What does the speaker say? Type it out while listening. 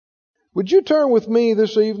Would you turn with me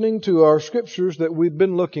this evening to our scriptures that we've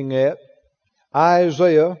been looking at?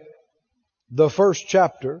 Isaiah, the first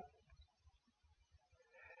chapter.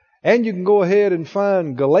 And you can go ahead and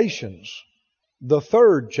find Galatians, the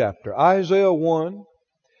third chapter. Isaiah 1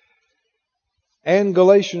 and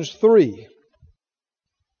Galatians 3.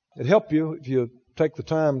 It'd help you if you take the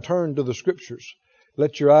time, turn to the scriptures.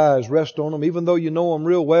 Let your eyes rest on them, even though you know them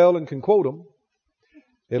real well and can quote them.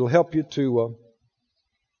 It'll help you to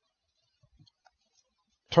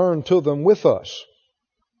turn to them with us.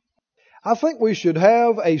 I think we should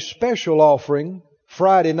have a special offering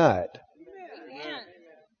Friday night.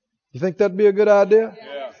 You think that'd be a good idea?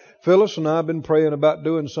 Yeah. Phyllis and I have been praying about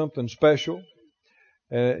doing something special,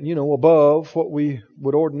 above what we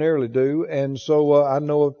would ordinarily do. And so I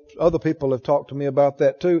know other people have talked to me about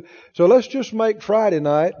that too. So let's just make Friday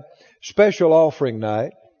night special offering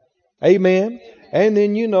night. Amen. And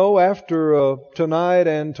then, after tonight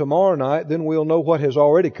and tomorrow night, then we'll know what has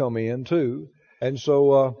already come in too. And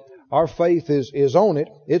so our faith is on it.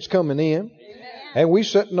 It's coming in. Amen. And we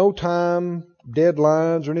set no time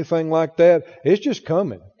deadlines or anything like that. It's just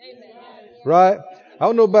coming. Amen. Right? I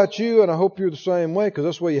don't know about you, and I hope you're the same way, because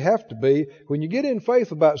that's the way you have to be. When you get in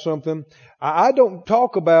faith about something, I don't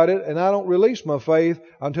talk about it and I don't release my faith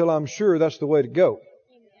until I'm sure that's the way to go.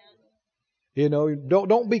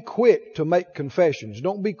 Don't be quick to make confessions.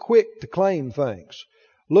 Don't be quick to claim things.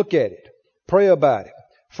 Look at it. Pray about it.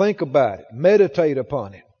 Think about it. Meditate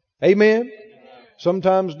upon it. Amen?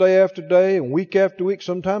 Sometimes day after day and week after week,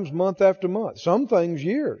 sometimes month after month. Some things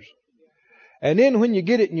years. And then when you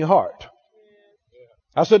get it in your heart.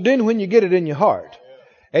 I said, then when you get it in your heart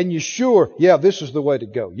and you're sure, this is the way to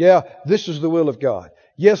go. This is the will of God.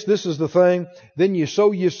 Yes, this is the thing. Then you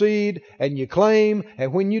sow your seed and you claim.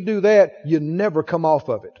 And when you do that, you never come off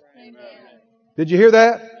of it. Amen. Did you hear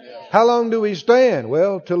that? Yeah. How long do we stand?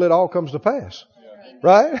 Well, till it all comes to pass.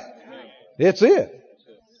 Right? It's it.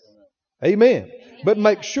 Amen. But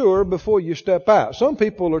make sure before you step out. Some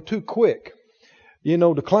people are too quick,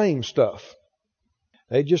 to claim stuff.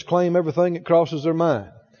 They just claim everything that crosses their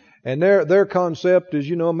mind. And their concept is,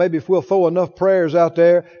 maybe if we'll throw enough prayers out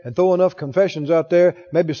there and throw enough confessions out there,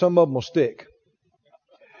 maybe some of them will stick.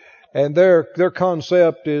 And their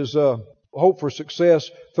concept is hope for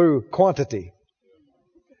success through quantity.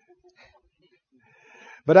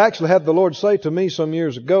 But I actually had the Lord say to me some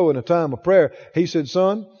years ago in a time of prayer, He said,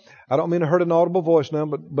 son, I don't mean I heard an audible voice now,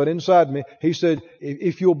 but inside me, He said,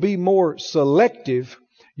 if you'll be more selective,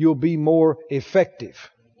 you'll be more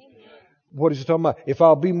effective. What is He talking about? If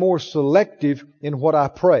I'll be more selective in what I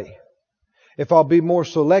pray, if I'll be more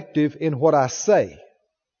selective in what I say,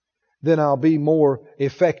 then I'll be more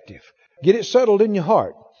effective. Get it settled in your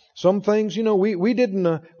heart. Some things, we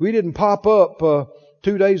didn't pop up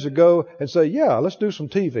 2 days ago and say, let's do some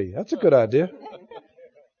TV. That's a good idea.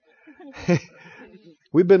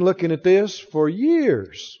 We've been looking at this for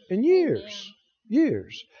years and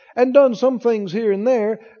years. And done some things here and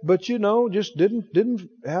there, but just didn't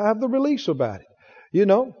have the release about it.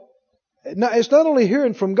 Now, it's not only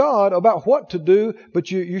hearing from God about what to do,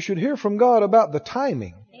 but you should hear from God about the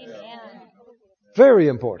timing. Amen. Very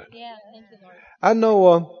important. Yeah, thank you, Lord. I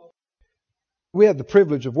know we had the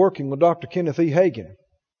privilege of working with Dr. Kenneth E. Hagin.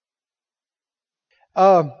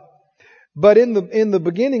 But in the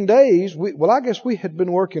beginning days, I guess we had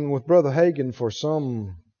been working with Brother Hagin for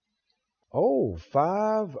some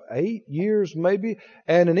 5, 8 years maybe.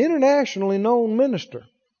 And an internationally known minister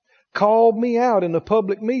called me out in a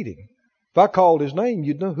public meeting. If I called his name,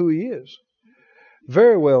 you'd know who he is.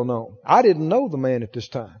 Very well known. I didn't know the man at this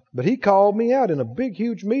time, but he called me out in a big,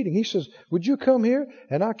 huge meeting. He says, would you come here?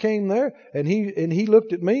 And I came there, and he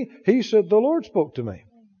looked at me. He said, the Lord spoke to me.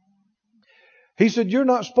 He said, you're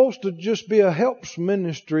not supposed to just be a helps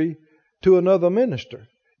ministry to another minister.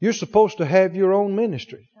 You're supposed to have your own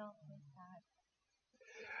ministry.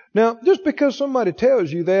 Now, just because somebody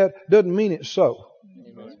tells you that doesn't mean it's so.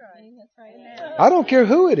 That's right. I don't care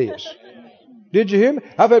who it is. Did you hear me?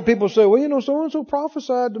 I've had people say, well, so-and-so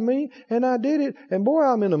prophesied to me and I did it and boy,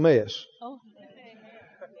 I'm in a mess. Oh.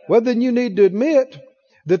 Well, then you need to admit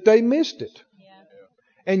that they missed it. Yeah.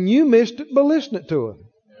 And you missed it by listening to them.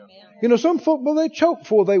 Amen. Some folk, they choke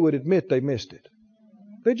before they would admit they missed it.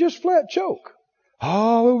 They just flat choke.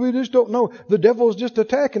 Oh, we just don't know. The devil's just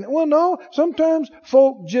attacking it. Well, no, sometimes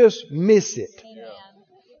folk just miss it. Amen.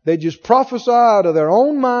 They just prophesy out of their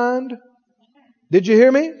own mind. Did you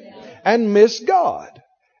hear me? Yeah. And miss God.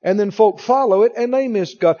 And then folk follow it and they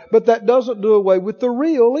miss God. But that doesn't do away with the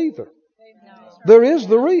real either. No. There is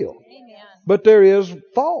the real. Amen. But there is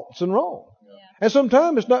false and wrong. Yeah. And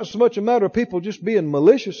sometimes it's not so much a matter of people just being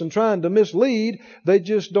malicious and trying to mislead. They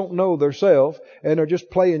just don't know theirself and are just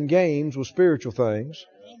playing games with spiritual things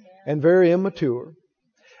and very immature.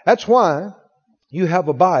 That's why you have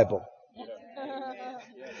a Bible.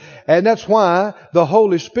 And that's why the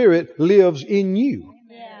Holy Spirit lives in you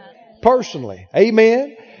personally.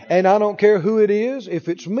 Amen. And I don't care who it is, if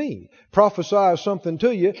it's me, prophesies something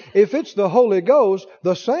to you. If it's the Holy Ghost,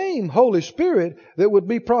 the same Holy Spirit that would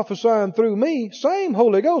be prophesying through me, same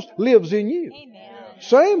Holy Ghost lives in you. Amen.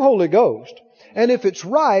 Same Holy Ghost. And if it's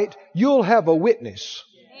right, you'll have a witness.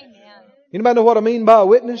 Amen. Anybody know what I mean by a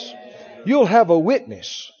witness? You'll have a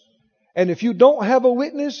witness. And if you don't have a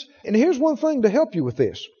witness, and here's one thing to help you with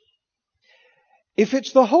this. If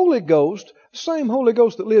it's the Holy Ghost, same Holy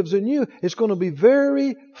Ghost that lives in you, it's going to be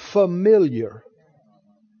very familiar.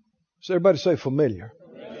 So everybody say familiar.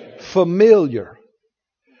 Familiar.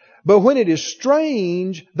 But when it is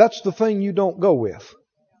strange, that's the thing you don't go with.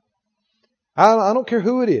 I don't care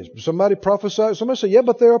who it is. Somebody prophesied. Somebody said, yeah,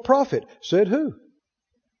 but they're a prophet. Said who?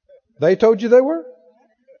 They told you they were?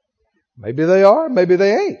 Maybe they are. Maybe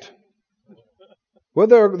they ain't. Well,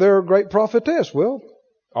 they're a great prophetess. Well,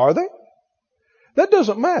 are they? That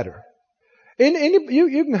doesn't matter.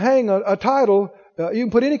 You can hang a title, you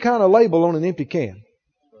can put any kind of label on an empty can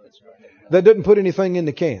that doesn't put anything in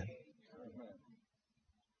the can.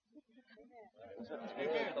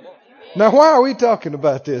 Now, why are we talking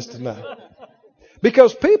about this tonight?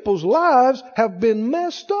 Because people's lives have been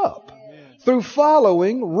messed up through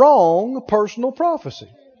following wrong personal prophecy.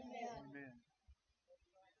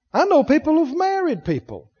 I know people who've married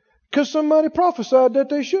people because somebody prophesied that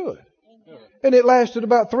they should. And it lasted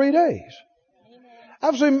about 3 days.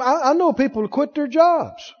 I know people who quit their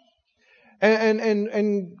jobs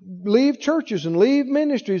and leave churches and leave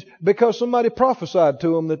ministries because somebody prophesied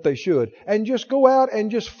to them that they should, and just go out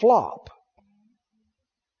and just flop.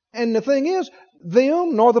 And the thing is,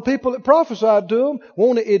 them nor the people that prophesied to them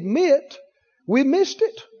want to admit we missed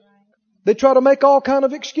it. They try to make all kind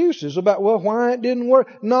of excuses about, well, why it didn't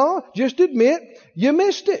work. No, just admit you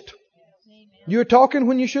missed it. You were talking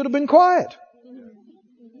when you should have been quiet.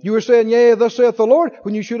 You were saying, yea, thus saith the Lord,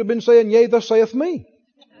 when you should have been saying, yea, thus saith me.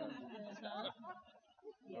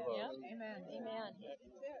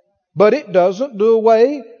 But it doesn't do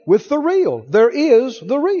away with the real. There is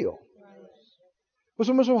the real. Well,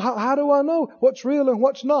 somebody says, well, how do I know what's real and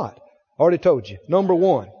what's not? I already told you. Number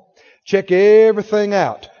one, check everything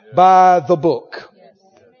out by the book.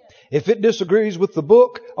 If it disagrees with the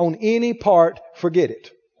book on any part, forget it.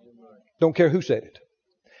 Don't care who said it.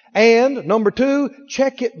 And number two,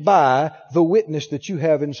 check it by the witness that you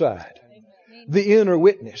have inside. The inner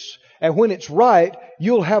witness. And when it's right,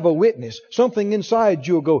 you'll have a witness. Something inside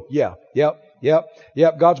you'll go, yep,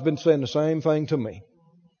 God's been saying the same thing to me.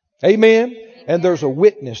 Amen? And there's a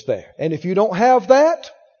witness there. And if you don't have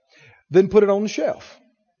that, then put it on the shelf.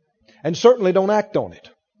 And certainly don't act on it.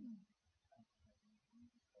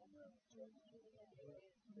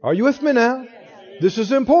 Are you with me now? This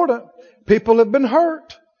is important. People have been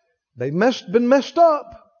hurt. They've been messed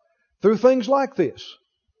up through things like this.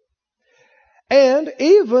 And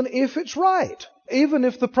even if it's right, even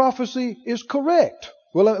if the prophecy is correct.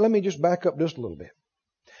 Well, let me just back up just a little bit.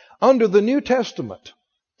 Under the New Testament,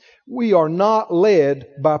 we are not led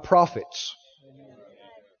by prophets.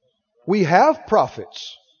 We have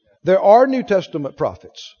prophets. There are New Testament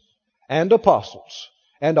prophets and apostles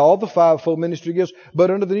and all the fivefold ministry gifts.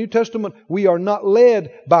 But under the New Testament, we are not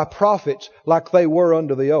led by prophets like they were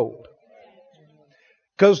under the Old.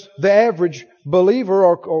 Because the average believer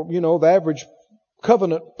or the average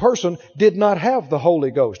covenant person did not have the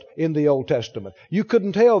Holy Ghost in the Old Testament. You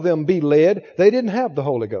couldn't tell them be led. They didn't have the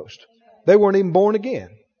Holy Ghost. They weren't even born again.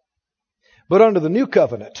 But under the New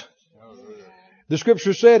Covenant, the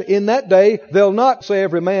Scripture said, in that day, they'll not say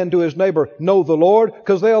every man to his neighbor, know the Lord,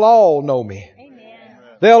 because they'll all know me. Amen.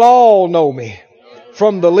 They'll all know me,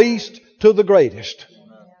 from the least to the greatest.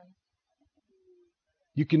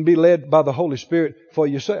 You can be led by the Holy Spirit for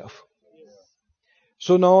yourself.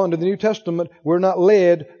 So now, under the New Testament, we're not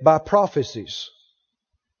led by prophecies.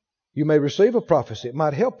 You may receive a prophecy. It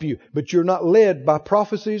might help you, but you're not led by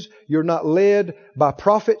prophecies. You're not led by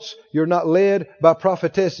prophets. You're not led by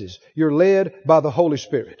prophetesses. You're led by the Holy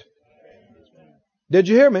Spirit. Did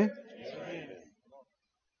you hear me?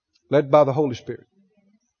 Led by the Holy Spirit.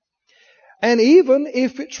 And even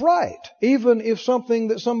if it's right, even if something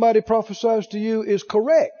that somebody prophesies to you is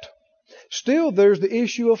correct, still there's the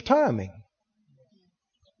issue of timing.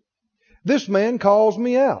 This man calls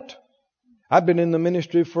me out. I've been in the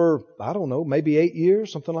ministry for, maybe 8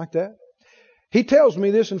 years, something like that. He tells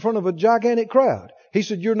me this in front of a gigantic crowd. He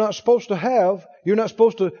said, you're not supposed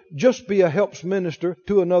to just be a helps minister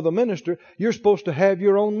to another minister. You're supposed to have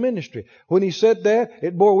your own ministry. When he said that,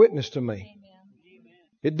 it bore witness to me.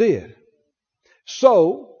 It did.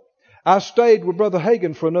 So, I stayed with Brother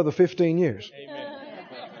Hagin for another 15 years.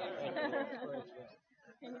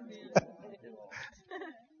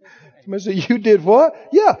 I said, you did what?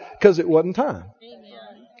 Yeah, because it wasn't time.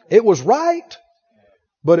 It was right,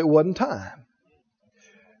 but it wasn't time.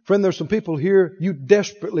 Friend, there's some people here, you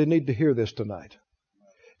desperately need to hear this tonight.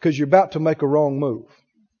 Because you're about to make a wrong move.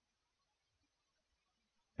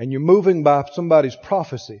 And you're moving by somebody's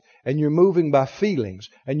prophecy. And you're moving by feelings.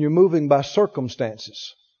 And you're moving by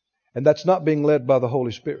circumstances. And that's not being led by the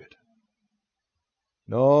Holy Spirit.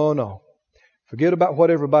 No. Forget about what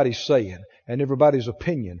everybody's saying and everybody's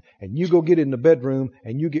opinion. And you go get in the bedroom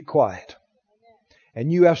and you get quiet.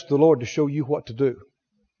 And you ask the Lord to show you what to do.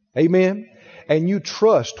 Amen? And you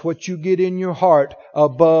trust what you get in your heart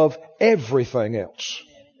above everything else.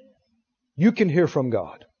 You can hear from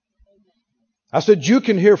God. I said you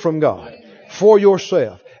can hear from God for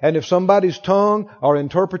yourself. And if somebody's tongue or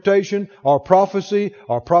interpretation or prophecy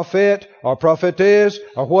or prophet or prophetess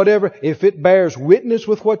or whatever, if it bears witness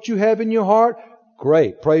with what you have in your heart,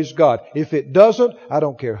 great, praise God. If it doesn't, I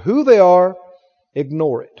don't care who they are,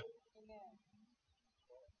 ignore it.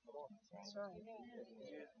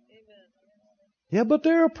 Yeah, but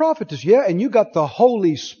they're a prophetess. Yeah, and you got the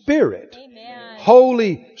Holy Spirit. Amen.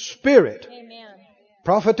 Holy Spirit. Amen.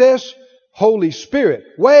 Prophetess, Holy Spirit.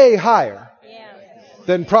 Way higher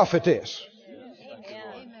than prophetess. Amen.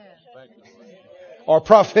 Or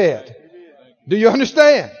prophet. Do you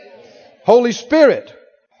understand? Holy Spirit.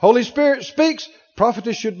 Holy Spirit speaks.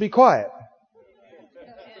 Prophetess should be quiet.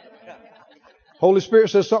 Holy Spirit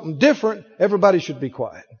says something different. Everybody should be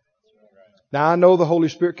quiet. Now, I know the Holy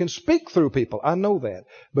Spirit can speak through people. I know that.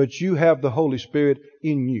 But you have the Holy Spirit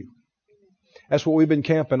in you. That's what we've been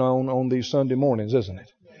camping on these Sunday mornings, isn't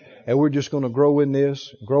it? And we're just going to grow in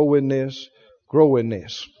this, grow in this, grow in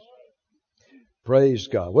this. Praise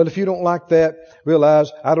God. Well, if you don't like that,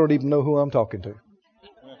 realize I don't even know who I'm talking to.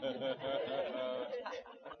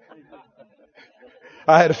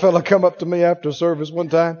 I had a fellow come up to me after service one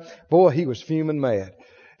time. Boy, he was fuming mad.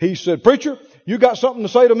 He said, "Preacher, you got something to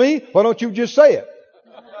say to me? Why don't you just say it?"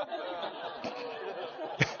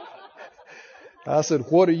 I said,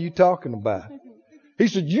 "What are you talking about?" He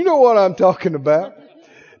said, "You know what I'm talking about."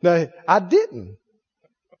 Now, I didn't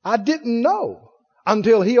know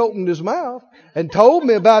until he opened his mouth and told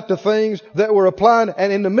me about the things that were applying.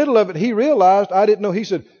 And in the middle of it, he realized I didn't know. He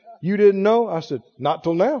said, "You didn't know?" I said, "Not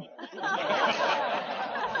till now."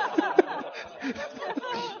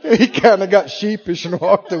 He kind of got sheepish and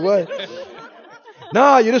walked away.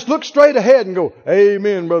 No, you just look straight ahead and go,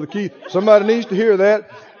 "Amen, Brother Keith. Somebody needs to hear that."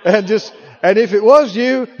 And if it was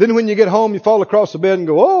you, then when you get home, you fall across the bed and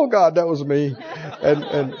go, "Oh God, that was me."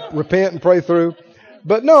 And repent and pray through.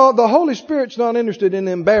 But no, the Holy Spirit's not interested in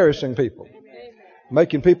embarrassing people,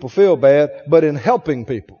 making people feel bad, but in helping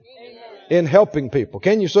people. In helping people.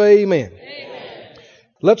 Can you say amen? Amen.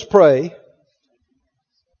 Let's pray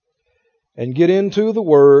and get into the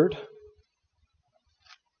Word.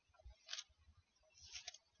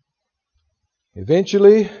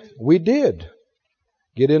 Eventually, we did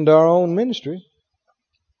get into our own ministry.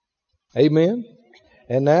 Amen.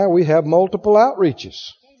 And now we have multiple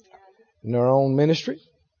outreaches in our own ministry.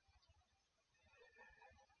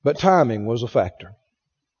 But timing was a factor.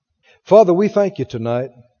 Father, we thank you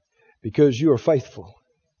tonight because you are faithful.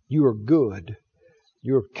 You are good.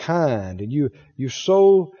 You're kind. And you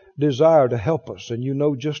so desire to help us. And you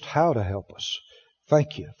know just how to help us.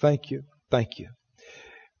 Thank you. Thank you. Thank you.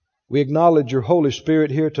 We acknowledge your Holy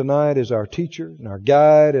Spirit here tonight as our teacher and our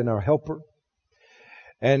guide and our helper.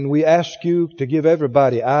 And we ask you to give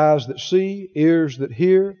everybody eyes that see, ears that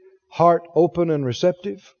hear, heart open and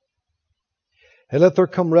receptive. And let there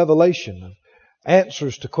come revelation of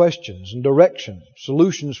answers to questions and direction,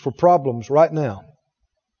 solutions for problems right now.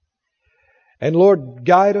 And Lord,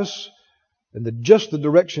 guide us in just the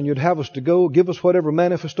direction you'd have us to go. Give us whatever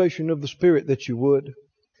manifestation of the Spirit that you would.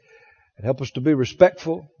 And help us to be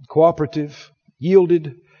respectful, cooperative,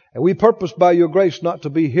 yielded. And we purpose by your grace not to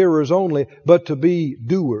be hearers only, but to be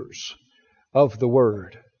doers of the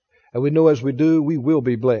Word. And we know as we do, we will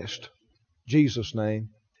be blessed. In Jesus' name,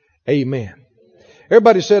 amen.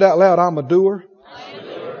 Everybody said out loud, "I'm a doer.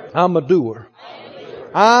 I'm a doer.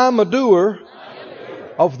 I'm a doer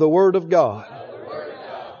of the Word of God."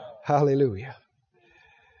 Hallelujah.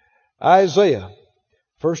 Isaiah,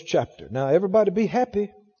 1st chapter. Now everybody be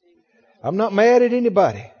happy. I'm not mad at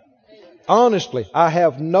anybody. Honestly, I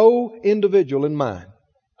have no individual in mind.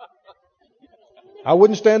 I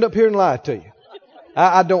wouldn't stand up here and lie to you.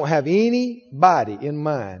 I don't have anybody in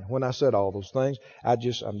mind when I said all those things. I'm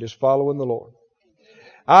just following the Lord.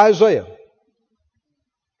 Isaiah.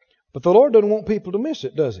 But the Lord doesn't want people to miss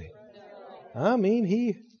it, does He? I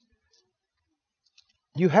mean,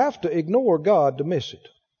 you have to ignore God to miss it.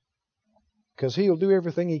 Because He'll do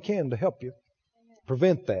everything He can to help you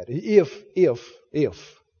prevent that. If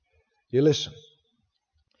you listen.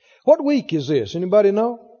 What week is this? Anybody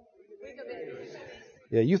know?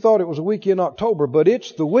 Yeah, you thought it was a week in October, but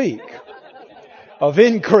it's the week of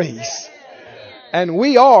increase. And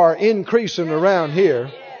we are increasing around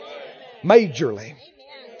here majorly.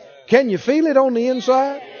 Can you feel it on the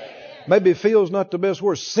inside? Maybe feel's not the best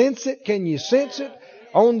word. Sense it? Can you sense it?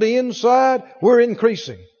 On the inside, we're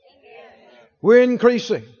increasing. We're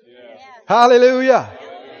increasing. Hallelujah.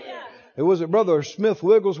 It was it Brother Smith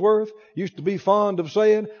Wigglesworth used to be fond of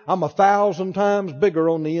saying, I'm 1,000 times bigger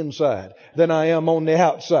on the inside than I am on the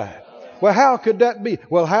outside. Well, how could that be?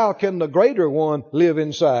 Well, how can the greater one live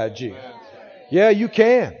inside you? Yeah, you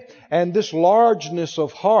can. And this largeness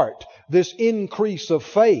of heart, this increase of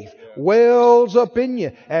faith wells up in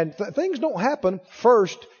you. And things don't happen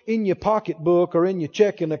first in your pocketbook or in your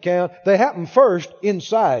checking account. They happen first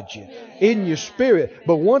inside you, in your spirit.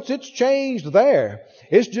 But once it's changed there,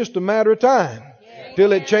 it's just a matter of time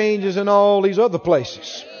till it changes in all these other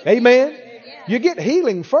places. Amen? You get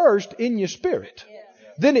healing first in your spirit.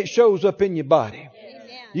 Then it shows up in your body.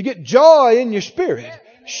 You get joy in your spirit.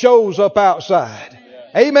 Shows up outside.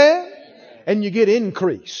 Amen? And you get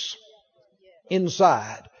increase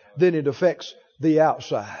inside. Then it affects the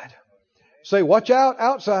outside. Say, watch out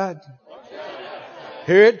outside.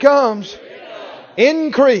 Here it comes.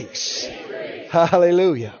 Increase.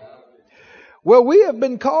 Hallelujah. Well, we have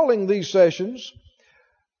been calling these sessions,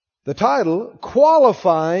 the title,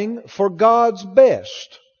 Qualifying for God's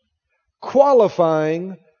Best.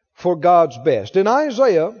 Qualifying for God's Best. In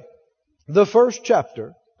Isaiah, the first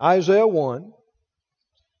chapter, Isaiah 1,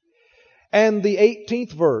 and the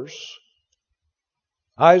 18th verse,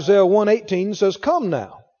 Isaiah 1:18 says, Come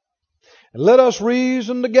now, and let us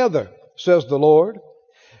reason together, says the Lord.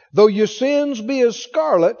 Though your sins be as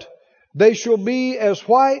scarlet, they shall be as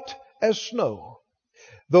white as snow.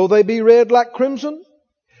 Though they be red like crimson,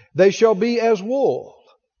 they shall be as wool.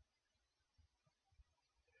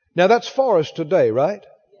 Now that's for us today, right?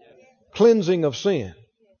 Cleansing of sin.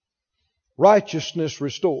 Righteousness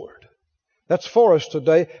restored. That's for us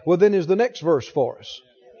today. Well, then is the next verse for us.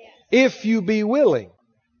 If you be willing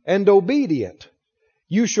and obedient,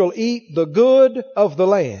 you shall eat the good of the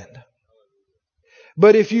land.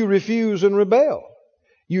 But if you refuse and rebel,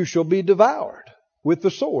 you shall be devoured with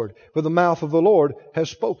the sword, for the mouth of the Lord has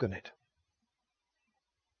spoken it.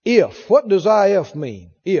 If. What does if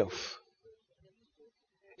mean? If.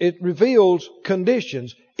 It reveals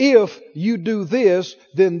conditions. If you do this,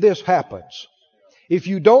 then this happens. If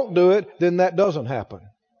you don't do it, then that doesn't happen.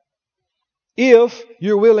 If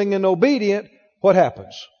you're willing and obedient, what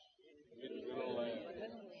happens?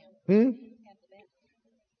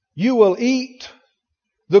 You will eat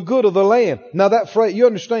the good of the land. Now that phrase, you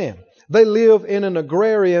understand, they live in an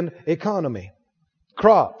agrarian economy.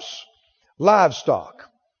 Crops, livestock.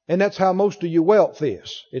 And that's how most of your wealth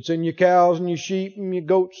is. It's in your cows and your sheep and your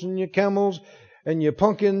goats and your camels and your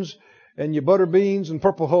pumpkins and your butter beans and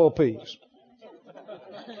purple hull peas.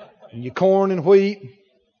 And your corn and wheat,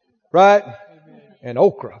 right? And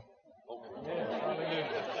okra.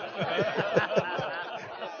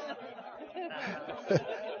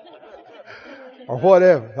 Or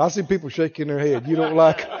whatever. I see people shaking their head. You don't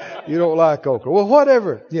like okra. Well,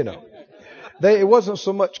 whatever, It wasn't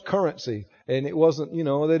so much currency, and it wasn't,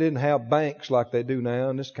 they didn't have banks like they do now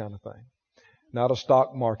and this kind of thing. Not a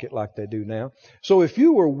stock market like they do now. So if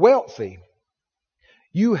you were wealthy,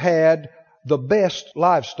 you had the best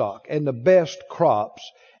livestock and the best crops,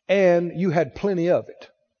 and you had plenty of it.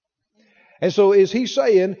 And so is he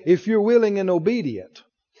saying, if you're willing and obedient,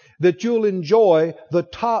 that you'll enjoy the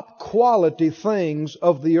top quality things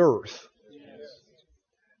of the earth?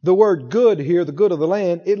 The word good here, the good of the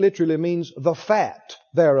land, it literally means the fat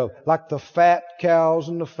thereof. Like the fat cows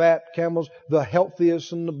and the fat camels, the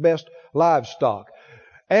healthiest and the best livestock.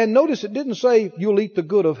 And notice it didn't say you'll eat the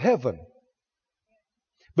good of heaven.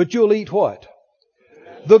 But you'll eat what?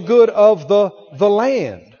 The good of the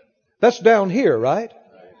land. That's down here, right?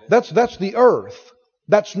 That's the earth.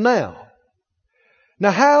 That's now.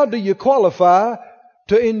 Now how do you qualify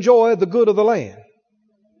to enjoy the good of the land?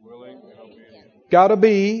 Got to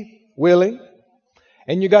be willing,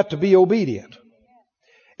 and you got to be obedient.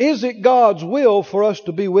 Is it God's will for us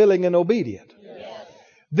to be willing and obedient? Yes.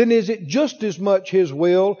 then is it just as much His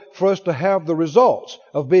will for us to have the results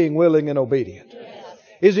of being willing and obedient?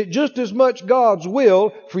 Is it just as much God's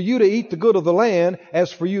will for you to eat the good of the land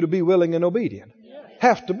as for you to be willing and obedient?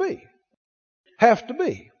 Have to be. Have to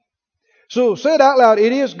be. So say it out loud.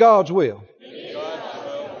 It is God's will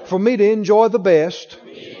for me to enjoy the best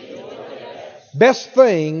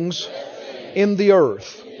things in the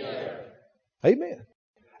earth. Amen.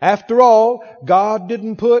 After all, God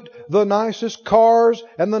didn't put the nicest cars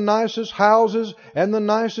and the nicest houses and the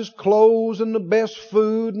nicest clothes and the best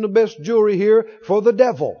food and the best jewelry here for the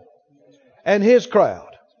devil and his crowd.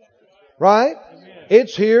 Right?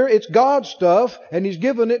 It's here. It's God's stuff, and He's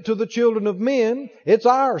given it to the children of men. It's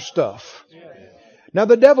our stuff. Now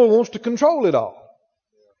the devil wants to control it all.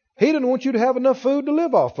 He doesn't want you to have enough food to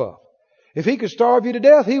live off of. If he could starve you to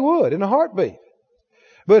death, he would in a heartbeat.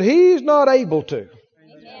 But he's not able to.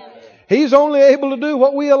 He's only able to do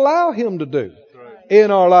what we allow him to do in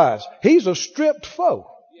our lives. He's a stripped foe.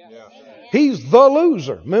 He's the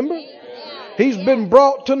loser. Remember? He's been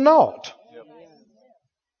brought to naught.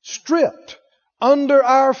 Stripped under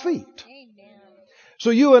our feet. So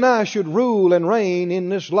you and I should rule and reign in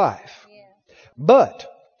this life. But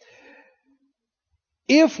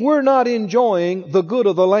if we're not enjoying the good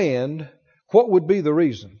of the land, what would be the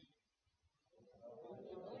reason?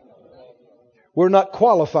 We're not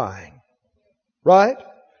qualifying. Right?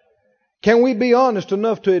 Can we be honest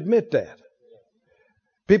enough to admit that?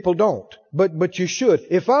 People don't. But you should.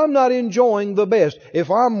 If I'm not enjoying the best, if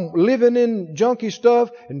I'm living in junky stuff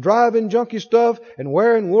and driving junky stuff and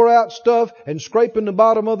wearing wore out stuff and scraping the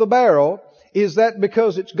bottom of the barrel, is that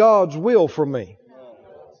because it's God's will for me?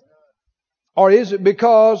 Or is it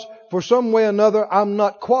because for some way or another I'm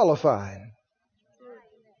not qualifying?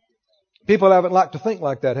 People haven't liked to think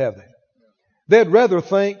like that, have they? They'd rather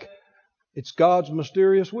think it's God's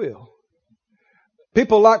mysterious will.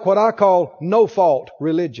 People like what I call no-fault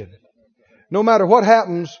religion. No matter what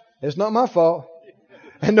happens, it's not my fault.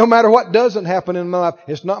 And no matter what doesn't happen in my life,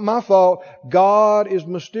 it's not my fault. God is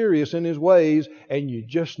mysterious in His ways, and you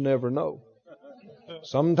just never know.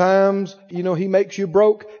 Sometimes, He makes you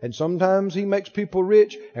broke, and sometimes He makes people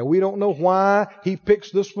rich, and we don't know why He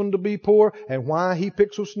picks this one to be poor and why He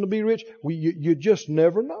picks this one to be rich. You just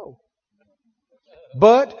never know.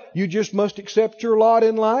 But you just must accept your lot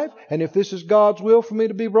in life. And if this is God's will for me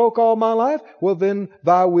to be broke all my life, well then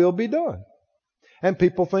Thy will be done. And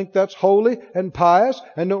people think that's holy and pious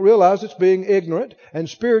and don't realize it's being ignorant and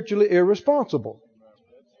spiritually irresponsible.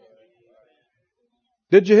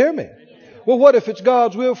 Did you hear me? Well, what if it's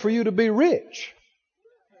God's will for you to be rich?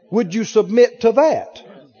 Would you submit to that?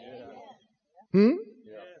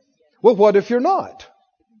 Well, what if you're not?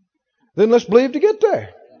 Then let's believe to get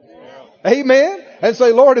there. Amen. And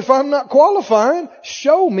say, Lord, if I'm not qualifying,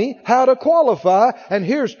 show me how to qualify. And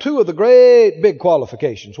here's two of the great big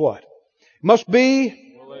qualifications. What? Must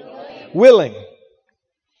be willing.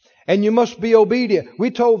 And you must be obedient.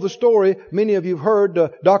 We told the story, many of you have heard,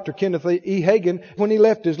 Dr. Kenneth E. Hagin, when he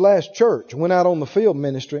left his last church, went out on the field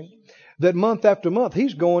ministry, that month after month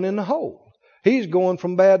he's going in the hole. He's going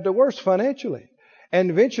from bad to worse financially. And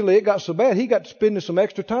eventually it got so bad, he got to spending some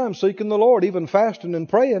extra time seeking the Lord, even fasting and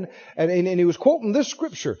praying. And he was quoting this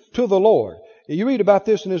scripture to the Lord. You read about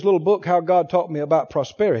this in his little book, How God Taught Me About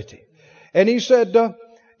Prosperity. And he said,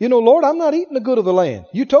 Lord, I'm not eating the good of the land.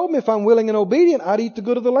 You told me if I'm willing and obedient, I'd eat the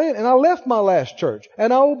good of the land. And I left my last church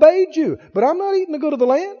and I obeyed you. But I'm not eating the good of the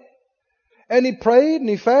land. And he prayed and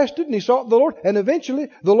he fasted and he sought the Lord. And eventually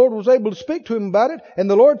the Lord was able to speak to him about it. And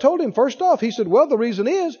the Lord told him, first off, He said, well, the reason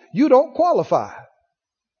is you don't qualify.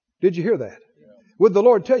 Did you hear that? Would the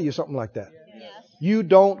Lord tell you something like that? Yes. You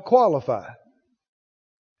don't qualify.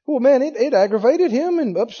 Well, man, it aggravated him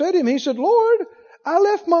and upset him. He said, Lord, I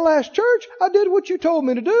left my last church. I did what you told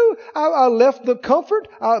me to do. I left the comfort,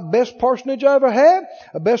 best parsonage I ever had,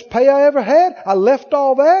 the best pay I ever had. I left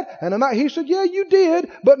all that. And He said, yeah, you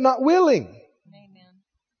did, but not willing. Amen.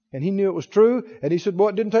 And he knew it was true. And he said, boy,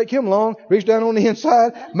 it didn't take him long. Reached down on the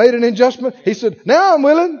inside, made an adjustment. He said, now I'm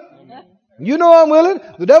willing. You know I'm willing.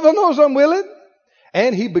 The devil knows I'm willing.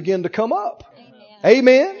 And he began to come up.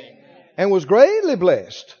 Amen. And was greatly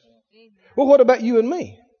blessed. Well, what about you and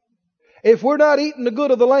me? If we're not eating the good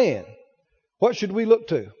of the land, what should we look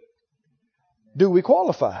to? Do we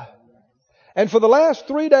qualify? And for the last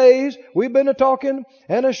 3 days, we've been talking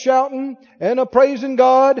and a shouting and a praising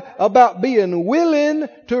God about being willing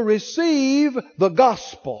to receive the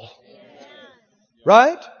gospel.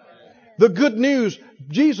 Right? The good news.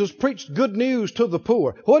 Jesus preached good news to the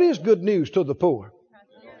poor. What is good news to the poor?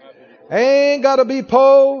 Ain't got to be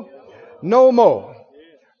poor no more.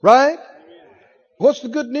 Right? What's the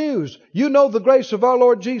good news? You know the grace of our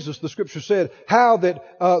Lord Jesus, the Scripture said, how that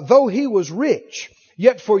though He was rich,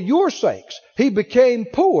 yet for your sakes He became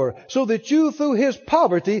poor, so that you through His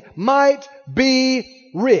poverty might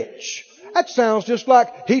be rich. That sounds just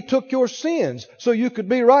like He took your sins so you could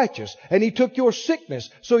be righteous. And He took your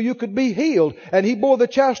sickness so you could be healed. And He bore the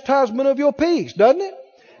chastisement of your peace, doesn't it?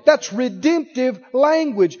 That's redemptive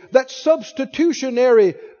language. That's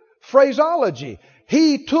substitutionary phraseology.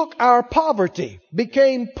 He took our poverty,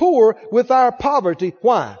 became poor with our poverty.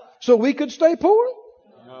 Why? So we could stay poor?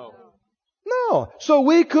 No. So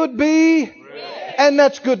we could be rich. And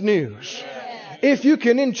that's good news. If you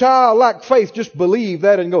can in childlike faith just believe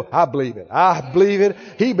that and go, I believe it. I believe it.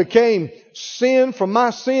 He became sin from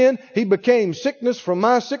my sin. He became sickness from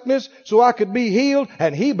my sickness so I could be healed.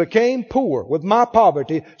 And He became poor with my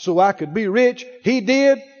poverty so I could be rich. He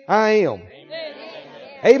did. I am.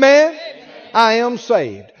 Amen. I am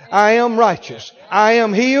saved. I am righteous. I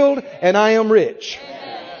am healed and I am rich.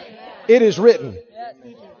 It is written.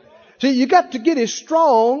 See, you got to get as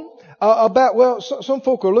strong about, well, some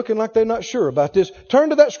folk are looking like they're not sure about this. Turn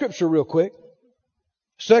to that scripture real quick.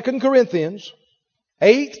 2 Corinthians,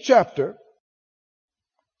 8th chapter.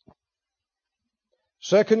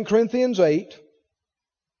 2 Corinthians 8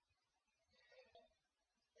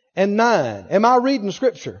 and 9. Am I reading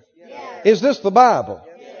scripture? Yes. Is this the Bible?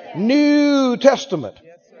 Yes. New Testament.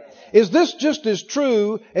 Yes, is this just as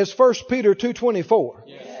true as 1 Peter 2:24?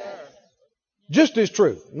 Yes. Just as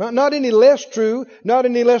true. Not any less true, not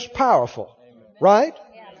any less powerful. Right?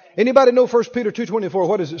 Anybody know 1 Peter 2:24?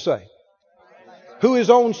 What does it say? Who His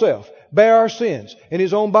own self bare our sins in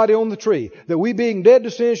His own body on the tree, that we being dead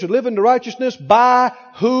to sin should live into righteousness, by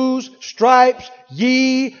whose stripes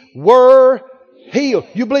ye were healed.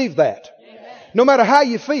 You believe that? No matter how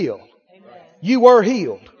you feel, you were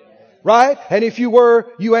healed. Right? And if you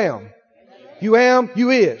were, you am. You am, you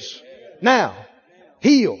is. Now,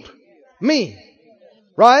 healed. Me.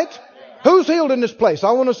 Right? Who's healed in this place?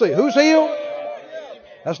 I want to see. Who's healed?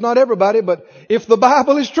 That's not everybody, but if the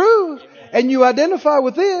Bible is true and you identify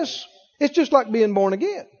with this, it's just like being born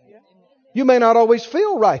again. You may not always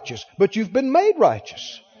feel righteous, but you've been made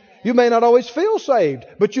righteous. You may not always feel saved,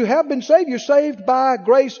 but you have been saved. You're saved by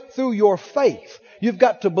grace through your faith. You've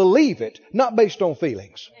got to believe it, not based on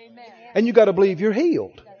feelings. And you've got to believe you're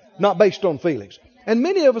healed, not based on feelings. And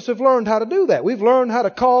many of us have learned how to do that. We've learned how to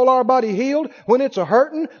call our body healed when it's a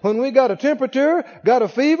hurting, when we got a temperature, got a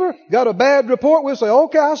fever, got a bad report. We'll say,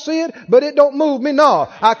 okay, I see it, but it don't move me. No,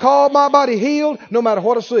 I call my body healed no matter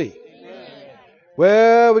what I see.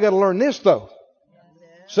 Well, we got to learn this though.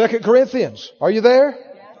 2 Corinthians, are you there?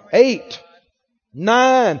 8,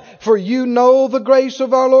 9. For you know the grace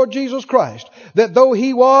of our Lord Jesus Christ, that though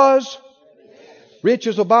He was rich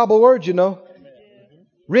is a Bible word, you know.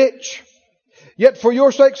 Rich. Yet for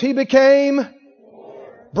your sakes He became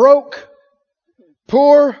broke,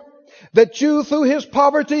 poor, that you through His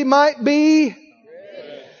poverty might be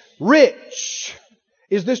rich.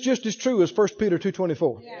 Is this just as true as 1 Peter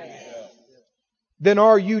 2:24? Yes. Then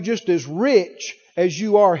are you just as rich as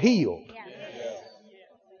you are healed? Yes.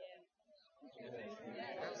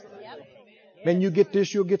 Man, you get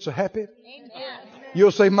this, you'll get so happy.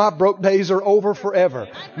 You'll say, my broke days are over forever.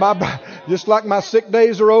 Just like my sick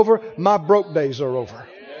days are over, my broke days are over.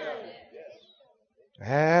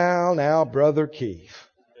 Now, Brother Keith.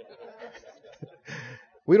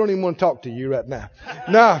 We don't even want to talk to you right now.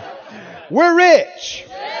 No, we're rich.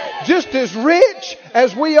 Just as rich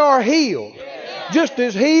as we are healed. Just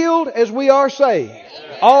as healed as we are saved.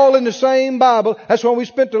 All in the same Bible. That's why we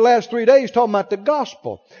spent the last 3 days talking about the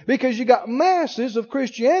gospel. Because you got masses of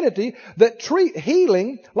Christianity that treat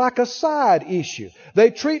healing like a side issue.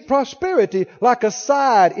 They treat prosperity like a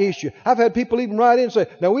side issue. I've had people even write in and say,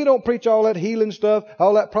 now we don't preach all that healing stuff,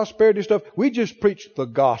 all that prosperity stuff. We just preach the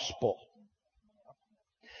gospel.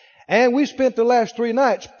 And we spent the last 3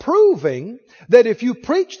 nights proving that if you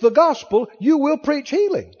preach the gospel, you will preach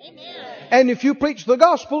healing. Amen. And if you preach the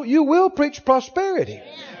gospel, you will preach prosperity.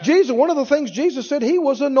 Amen. Jesus, one of the things Jesus said He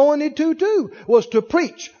was anointed to do was to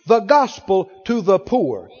preach the gospel to the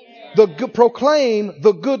poor. Proclaim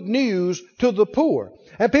the good news to the poor.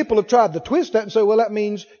 And people have tried to twist that and say, well, that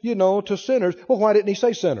means, to sinners. Well, why didn't He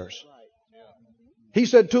say sinners? He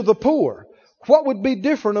said to the poor. What would be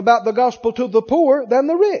different about the gospel to the poor than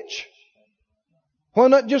the rich? Why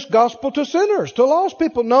not just gospel to sinners, to lost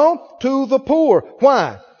people? No, to the poor.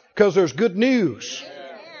 Why? Because there's good news.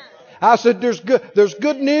 I said there's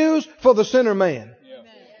good news for the sinner man.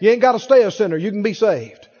 You ain't got to stay a sinner. You can be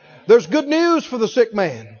saved. There's good news for the sick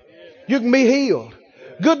man. You can be healed.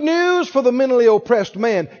 Good news for the mentally oppressed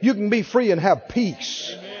man. You can be free and have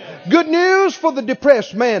peace. Good news for the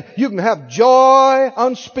depressed man. You can have joy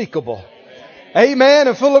unspeakable. Amen.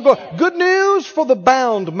 And full of glory. Good news for the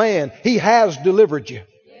bound man. He has delivered you.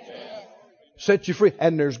 Set you free.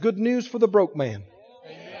 And there's good news for the broke man.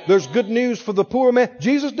 There's good news for the poor man.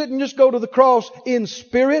 Jesus didn't just go to the cross in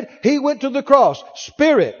spirit. He went to the cross.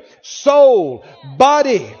 Spirit, soul,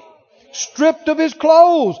 body. Stripped of his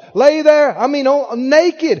clothes. Lay there.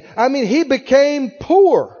 Naked. He became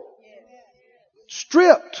poor.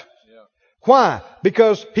 Stripped. Why?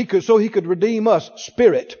 Because he could redeem us.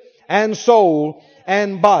 Spirit and soul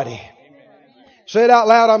and body. Say it out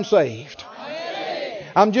loud. I'm saved.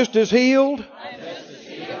 I'm just as healed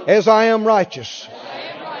as I am righteous.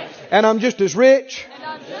 And I'm just as rich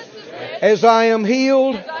as I am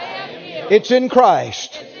healed. It's in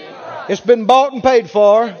Christ. It's been bought and paid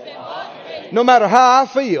for. No matter how I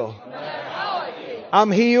feel.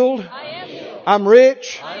 I'm healed. I'm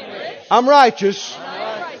rich. I'm righteous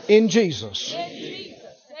in Jesus.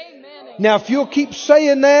 Now, if you'll keep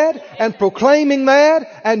saying that and proclaiming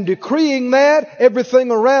that and decreeing that,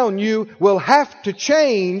 everything around you will have to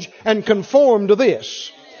change and conform to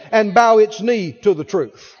this and bow its knee to the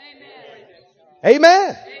truth.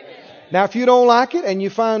 Amen. Now, if you don't like it and you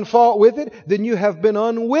find fault with it, then you have been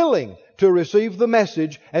unwilling to receive the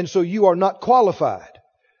message, and so you are not qualified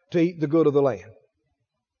to eat the good of the land.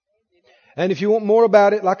 And if you want more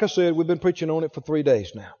about it, like I said, we've been preaching on it for 3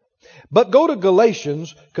 days now. But go to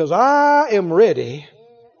Galatians, because I am ready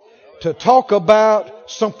to talk about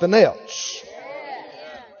something else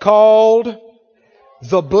called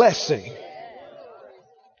the blessing.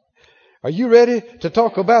 Are you ready to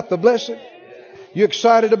talk about the blessing? You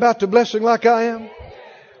excited about the blessing like I am?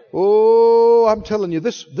 Oh, I'm telling you,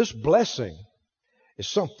 this blessing is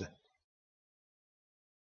something.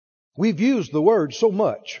 We've used the word so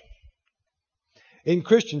much in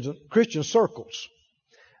Christian circles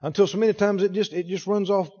until so many times it just runs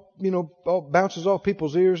off, bounces off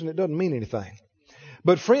people's ears and it doesn't mean anything.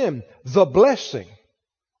 But friend, the blessing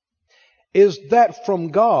is that from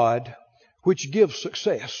God which gives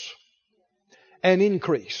success and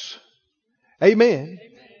increase. Amen.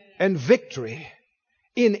 And victory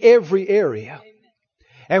in every area.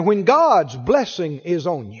 And when God's blessing is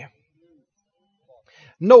on you,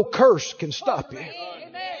 no curse can stop you.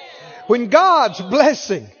 When God's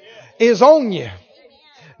blessing is on you,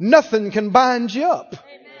 nothing can bind you up.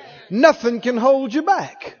 Nothing can hold you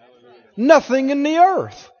back. Nothing in the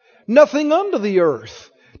earth, nothing under the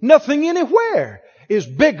earth, nothing anywhere is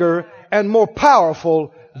bigger and more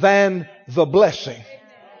powerful than the blessing.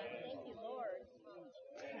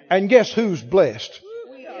 And guess who's blessed?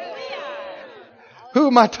 Who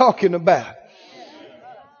am I talking about?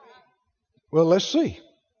 Well, let's see.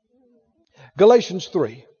 Galatians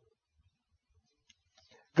 3.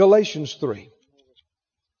 Galatians 3.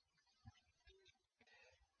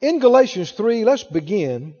 In Galatians 3, let's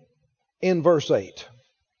begin in verse 8.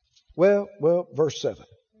 Well, verse 7.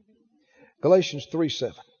 Galatians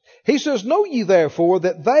 3:7. He says, "Know ye therefore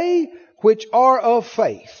that they which are of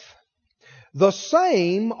faith, the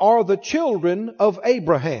same are the children of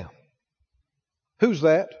Abraham." Who's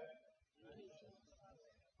that?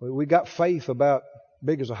 We got faith about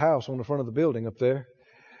big as a house on the front of the building up there.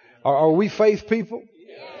 Are we faith people?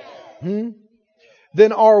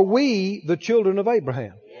 Then are we the children of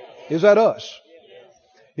Abraham? Is that us?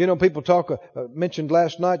 People mentioned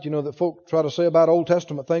last night, that folk try to say about Old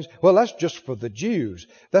Testament things. Well, that's just for the Jews.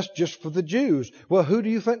 That's just for the Jews. Well, who do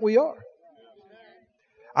you think we are?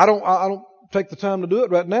 I don't take the time to do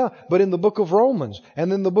it right now, but in the book of Romans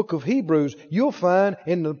and in the book of Hebrews, you'll find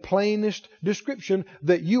in the plainest description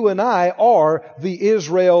that you and I are the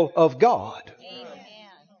Israel of God.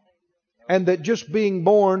 And that just being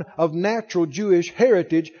born of natural Jewish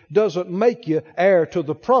heritage doesn't make you heir to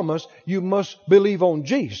the promise. You must believe on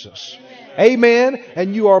Jesus. Amen.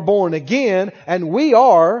 And you are born again, and we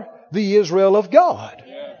are the Israel of God.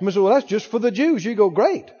 You say, well, that's just for the Jews. You go,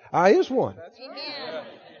 great. I is one.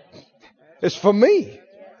 It's for me.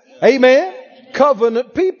 Amen.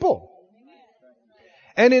 Covenant people.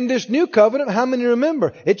 And in this new covenant, how many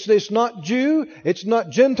remember? It's not Jew, it's not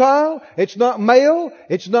Gentile, it's not male,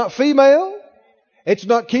 it's not female, it's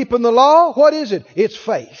not keeping the law. What is it? It's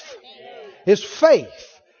faith. It's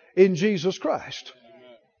faith in Jesus Christ.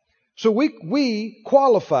 So we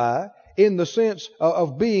qualify in the sense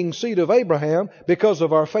of being seed of Abraham because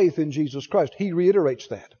of our faith in Jesus Christ. He reiterates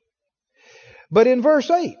that. But in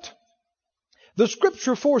verse 8, the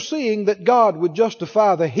Scripture foreseeing that God would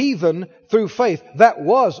justify the heathen through faith. That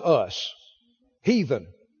was us. Heathen.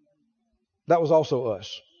 That was also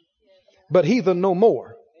us. But heathen no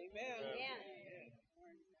more.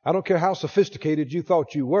 I don't care how sophisticated you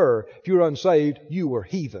thought you were. If you were unsaved, you were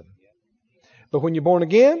heathen. But when you're born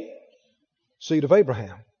again, seed of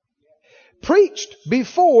Abraham. Preached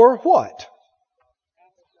before what?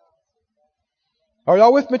 Are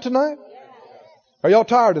y'all with me tonight? Are y'all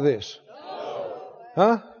tired of this?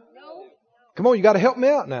 Huh? Come on, you got to help me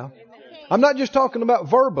out now. I'm not just talking about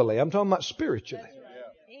verbally. I'm talking about spiritually.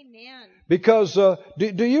 Amen. Because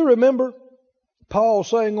do you remember Paul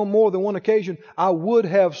saying on more than one occasion, I would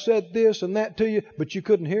have said this and that to you, but you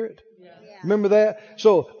couldn't hear it? Yeah. Remember that?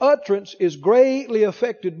 So utterance is greatly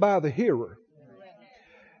affected by the hearer.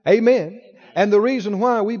 Amen. And the reason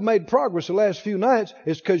why we've made progress the last few nights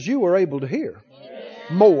is because you were able to hear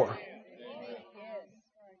more.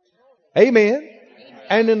 Amen.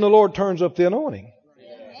 And then the Lord turns up the anointing.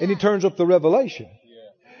 And He turns up the revelation.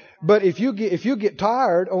 But if you get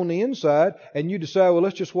tired on the inside and you decide, well,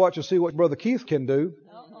 let's just watch and see what Brother Keith can do,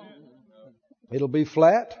 it'll be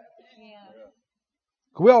flat.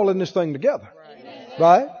 We're all in this thing together.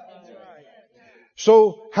 Right?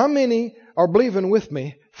 So how many are believing with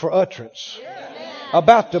me for utterance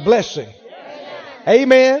about the blessing?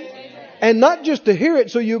 Amen. And not just to hear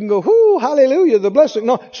it so you can go, whoo, hallelujah, the blessing.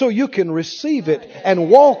 No, so you can receive it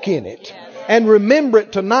and walk in it and remember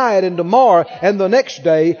it tonight and tomorrow and the next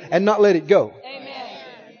day and not let it go.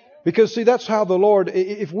 Because see, that's how the Lord,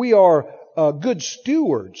 if we are good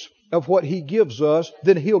stewards of what He gives us,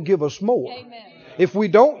 then He'll give us more. If we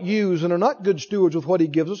don't use and are not good stewards with what He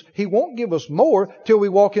gives us, He won't give us more till we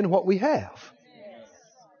walk in what we have.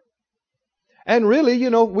 And really,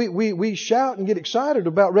 you know, we shout and get excited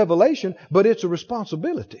about revelation, but it's a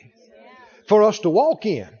responsibility for us to walk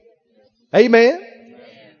in. Amen.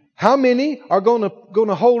 How many are going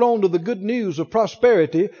to hold on to the good news of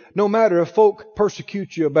prosperity no matter if folk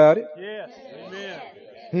persecute you about it? Yes.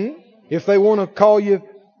 Amen. If they want to call you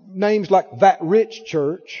names like that rich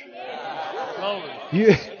church,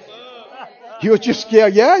 you'll just yeah,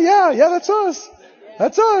 that's us.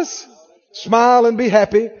 That's us. Smile and be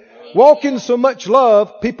happy. Walk in so much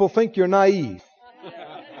love, people think you're naive.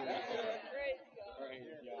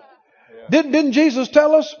 Didn't Jesus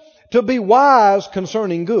tell us to be wise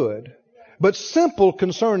concerning good, but simple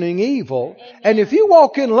concerning evil? And if you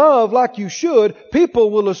walk in love like you should, people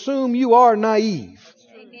will assume you are naive.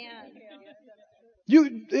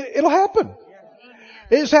 It'll happen.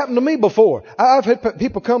 It's happened to me before. I've had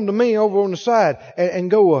people come to me over on the side and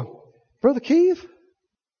go, Brother Keith,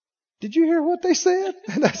 did you hear what they said?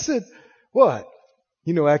 And I said, what?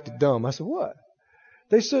 You know, acted dumb. I said, what?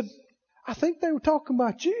 They said, I think they were talking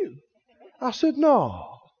about you. I said, no.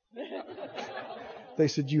 They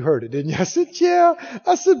said, you heard it, didn't you? I said, yeah.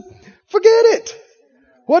 I said, forget it.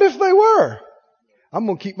 What if they were? I'm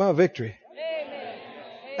going to keep my victory.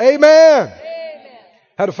 Amen. Amen.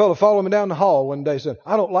 Had a fellow follow me down the hall one day and said,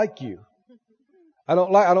 I don't like you. I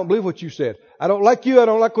don't believe what you said. I don't like you. I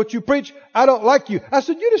don't like what you preach. I don't like you. I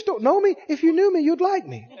said, you just don't know me. If you knew me, you'd like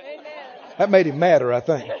me. Amen. That made him madder, I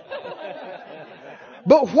think.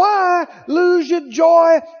 But why lose your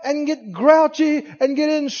joy and get grouchy and get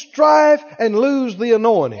in strife and lose the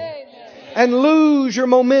anointing? Amen. And lose your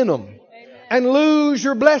momentum? Amen. And lose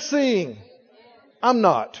your blessing? I'm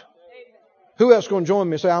not. Who else going to join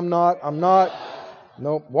me and say, I'm not? I'm not.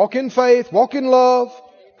 No. Walk in faith. Walk in love.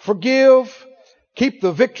 Forgive. Keep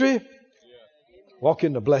the victory. Walk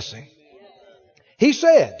in the blessing. He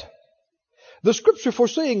said, the scripture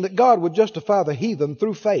foreseeing that God would justify the heathen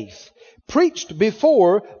through faith, preached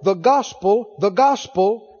before the gospel,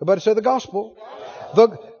 everybody say the gospel.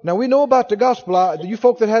 Now we know about the gospel. You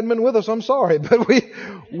folk that hadn't been with us, I'm sorry, but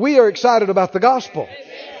we are excited about the gospel.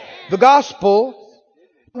 The gospel.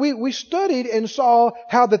 We studied and saw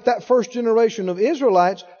how that first generation of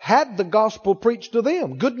Israelites had the gospel preached to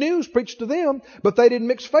them. Good news preached to them, but they didn't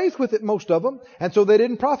mix faith with it, most of them, and so they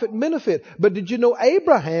didn't profit and benefit. But did you know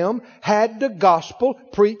Abraham had the gospel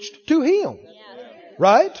preached to him?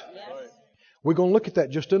 Right? Yes. We're going to look at that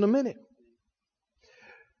just in a minute.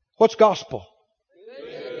 What's gospel?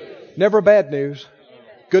 Never bad news.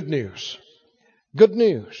 Good news. Good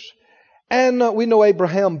news. And we know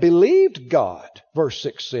Abraham believed God, verse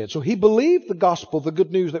 6 said. So he believed the gospel, the good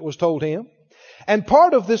news that was told him. And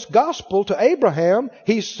part of this gospel to Abraham,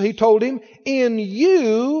 he told him, in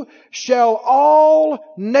you shall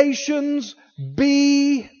all nations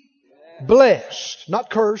be blessed. Not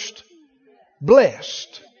cursed.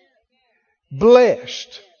 Blessed.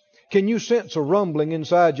 Blessed. Can you sense a rumbling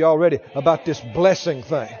inside you already about this blessing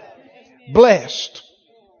thing? Blessed.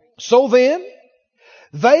 So then,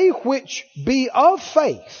 they which be of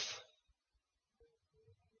faith.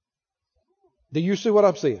 Do you see what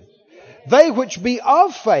I'm saying? They which be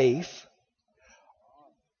of faith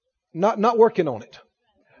not working on it,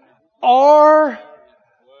 are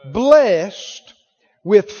blessed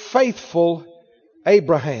with faithful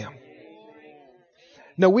Abraham.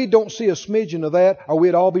 Now, we don't see a smidgen of that, or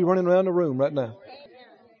we'd all be running around the room right now.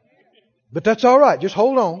 But that's all right. Just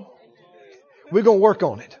hold on. We're going to work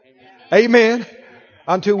on it. Amen.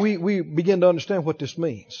 Until we begin to understand what this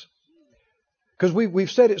means. Because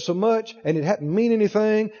we've said it so much, and it hadn't mean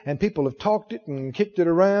anything, and people have talked it and kicked it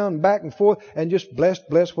around back and forth, and just blessed,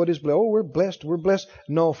 what is blessed? Oh, we're blessed.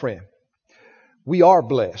 No, friend. We are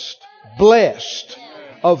blessed. Blessed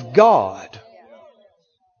of God.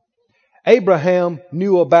 Abraham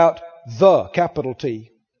knew about the, capital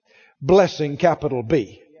T, blessing, capital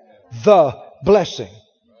B. The blessing.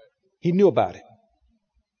 He knew about it.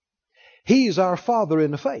 He's our father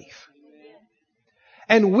in the faith.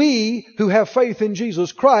 And we who have faith in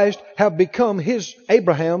Jesus Christ have become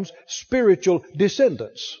Abraham's spiritual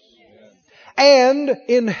descendants. And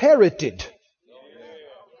inherited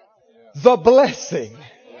the blessing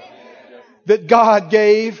that God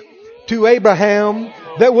gave to Abraham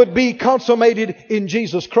that would be consummated in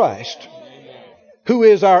Jesus Christ, who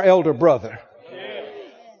is our elder brother,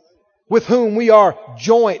 with whom we are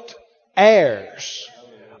joint heirs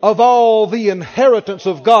of all the inheritance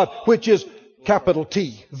of God, which is capital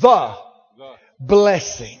T, the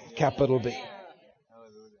blessing, capital B.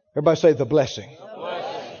 Everybody say the blessing.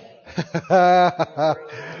 The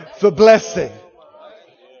blessing.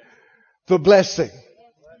 The blessing.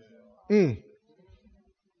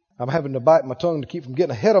 I'm having to bite my tongue to keep from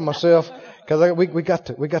getting ahead of myself, because we got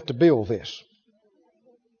to build this.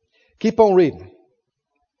 Keep on reading.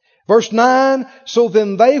 Verse 9, so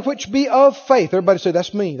then they which be of faith, everybody say,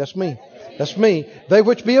 that's me. They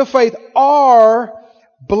which be of faith are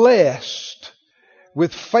blessed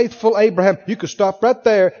with faithful Abraham. You could stop right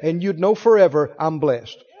there and you'd know forever, I'm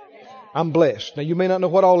blessed. I'm blessed. Now you may not know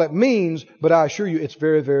what all that means, but I assure you it's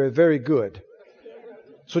very, very, very good.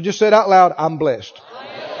 So just say it out loud, I'm blessed.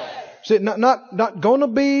 See, not gonna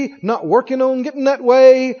be, not working on getting that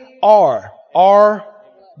way, are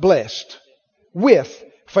blessed with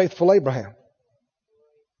faithful Abraham.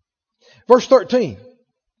 Verse 13.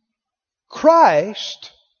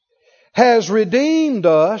 Christ has redeemed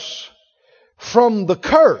us from the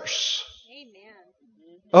curse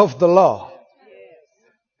of the law,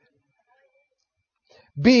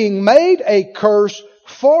 being made a curse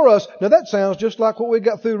for us. Now that sounds just like what we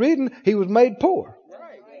got through reading. He was made poor.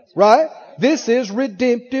 Right? This is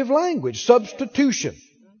redemptive language. Substitution.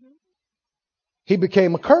 He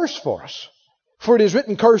became a curse for us. For it is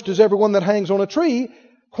written, cursed is everyone that hangs on a tree.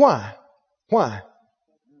 Why?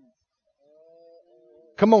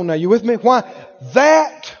 Come on now, you with me? Why?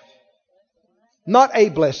 That, not a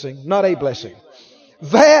blessing.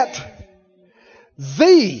 That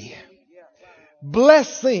the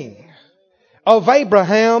blessing of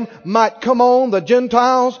Abraham might come on the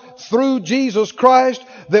Gentiles through Jesus Christ,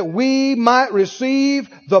 that we might receive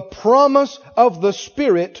the promise of the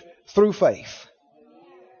Spirit through faith.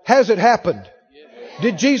 Has it happened?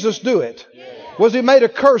 Did Jesus do it? Was He made a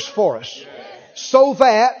curse for us? So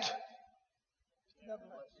that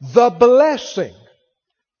the blessing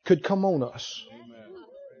could come on us.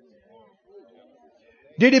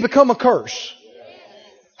 Did He become a curse?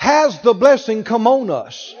 Has the blessing come on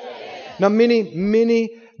us? Now many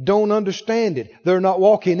don't understand it. They're not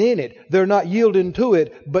walking in it. They're not yielding to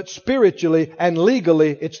it. But spiritually and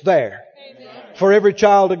legally, it's there. For every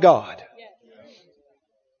child of God.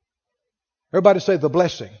 Everybody say the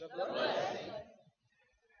blessing.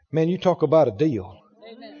 Man, you talk about a deal.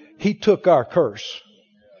 He took our curse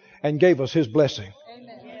and gave us His blessing.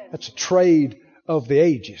 That's a trade of the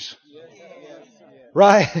ages.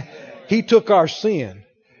 Right? He took our sin,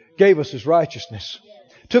 gave us His righteousness.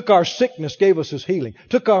 Took our sickness, gave us His healing.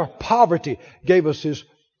 Took our poverty, gave us His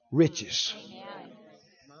riches.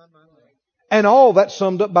 And all that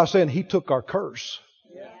summed up by saying He took our curse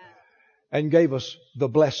and gave us the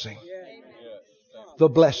blessing. The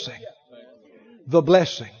blessing. The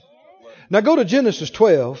blessing. Now go to Genesis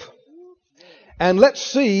 12 and let's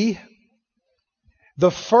see the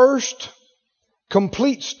first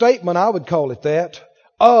complete statement, I would call it that,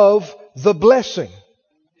 of the blessing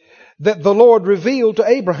that the Lord revealed to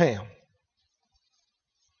Abraham.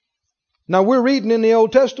 Now we're reading in the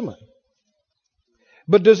Old Testament.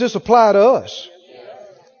 But does this apply to us?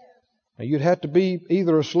 Now you'd have to be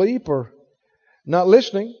either asleep or not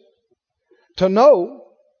listening to know.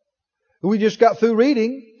 We just got through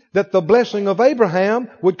reading that the blessing of Abraham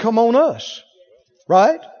would come on us.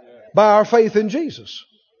 Right? By our faith in Jesus.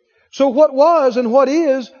 So what was and what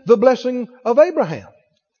is the blessing of Abraham?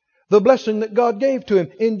 The blessing that God gave to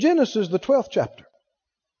him in Genesis, the 12th chapter.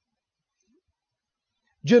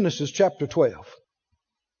 Genesis chapter 12.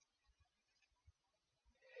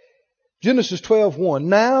 Genesis 12:1.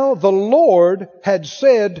 Now the Lord had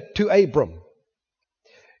said to Abram,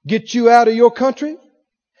 get you out of your country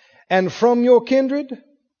and from your kindred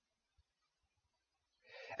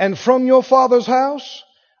and from your father's house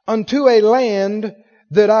unto a land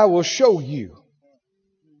that I will show you.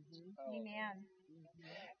 Amen.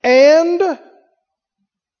 And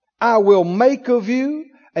I will make of you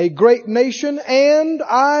a great nation, and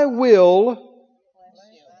I will,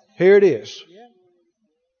 here it is,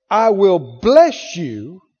 I will bless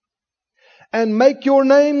you and make your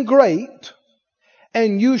name great,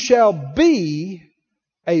 and you shall be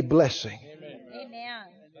a blessing. Amen.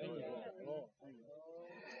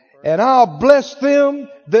 And I'll bless them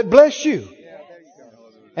that bless you,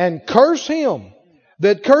 and curse him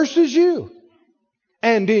that curses you.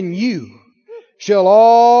 And in you shall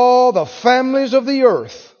all the families of the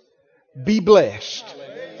earth be blessed.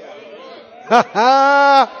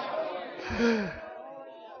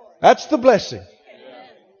 That's the blessing.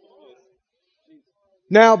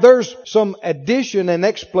 Now there's some addition and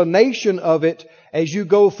explanation of it as you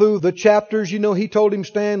go through the chapters. You know, he told him,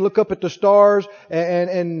 Stan, look up at the stars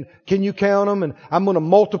and can you count them? And I'm going to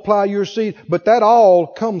multiply your seed. But that all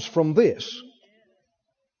comes from this.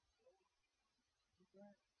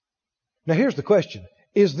 Now here's the question.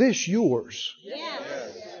 Is this yours? Yes.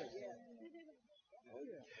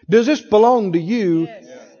 Does this belong to you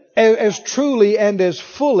as truly and as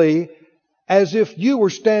fully as if you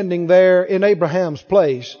were standing there in Abraham's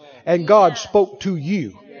place and God spoke to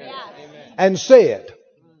you and said,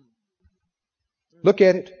 look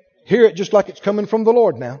at it, hear it just like it's coming from the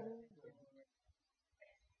Lord now.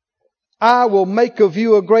 I will make of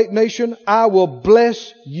you a great nation. I will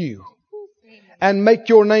bless you and make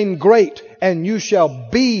your name great, and you shall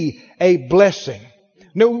be a blessing.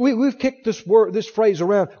 No, we've kicked this phrase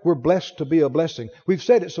around. We're blessed to be a blessing. We've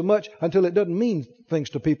said it so much until it doesn't mean things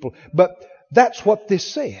to people. But that's what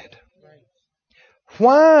this said.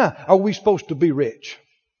 Why are we supposed to be rich?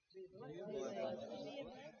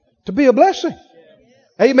 To be a blessing.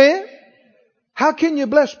 Amen? How can you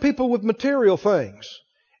bless people with material things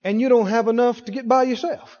and you don't have enough to get by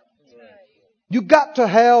yourself? You got to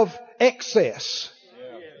have excess.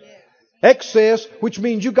 Excess, which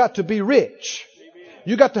means you got to be rich.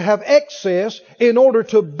 You got to have excess in order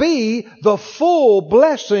to be the full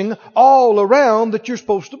blessing all around that you're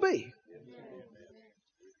supposed to be.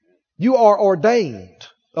 You are ordained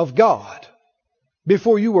of God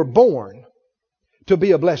before you were born to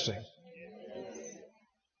be a blessing.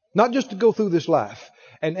 Not just to go through this life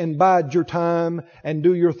and bide your time and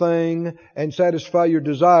do your thing and satisfy your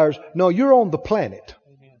desires. No, you're on the planet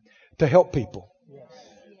to help people.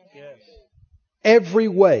 Every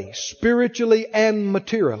way, spiritually and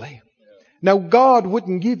materially. Now, God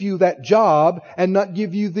wouldn't give you that job and not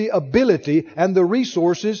give you the ability and the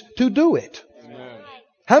resources to do it.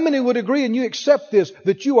 How many would agree and you accept this,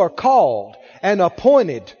 that you are called and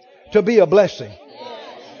appointed to be a blessing?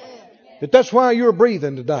 That's why you're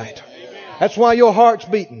breathing tonight. That's why your heart's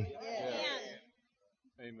beating.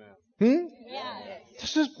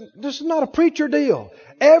 This is not a preacher deal.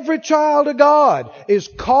 Every child of God is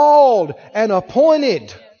called and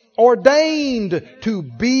appointed, ordained to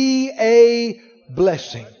be a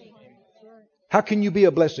blessing. How can you be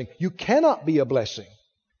a blessing? You cannot be a blessing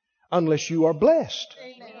unless you are blessed.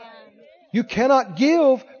 You cannot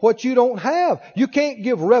give what you don't have. You can't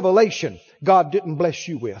give revelation God didn't bless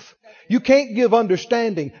you with. You can't give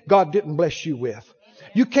understanding God didn't bless you with.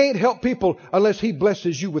 You can't help people unless He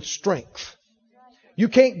blesses you with strength. You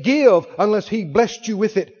can't give unless He blessed you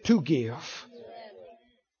with it to give.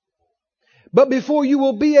 But before you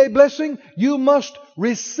will be a blessing, you must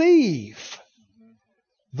receive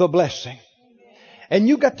the blessing. And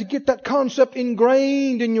you got to get that concept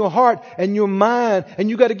ingrained in your heart and your mind. And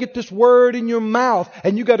you got to get this word in your mouth.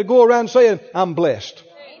 And you got to go around saying, I'm blessed.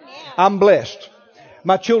 I'm blessed.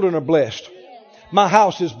 My children are blessed. My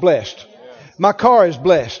house is blessed. My car is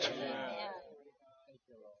blessed.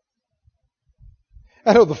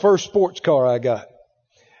 I know the first sports car I got,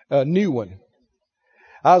 a new one.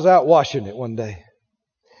 I was out washing it one day.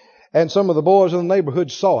 And some of the boys in the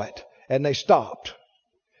neighborhood saw it. And they stopped.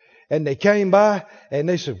 And they came by and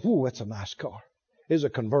they said, "Ooh, that's a nice car. It's a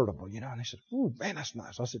convertible, you know." And they said, "Ooh, man, that's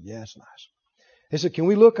nice." I said, "Yeah, it's nice." They said, "Can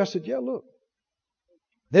we look?" I said, "Yeah, look."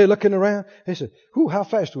 They're looking around. They said, "Ooh, how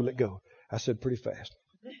fast will it go?" I said, "Pretty fast."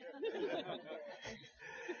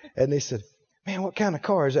 And they said, "Man, what kind of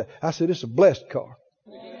car is that?" I said, "It's a blessed car."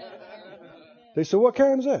 They said, "What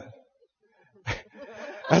kind is that?"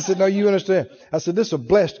 I said, no, you understand. I said, this is a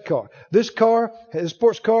blessed car. This car, this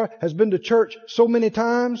sports car, has been to church so many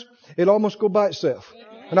times, it almost go by itself.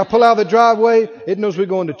 When I pull out of the driveway, it knows we're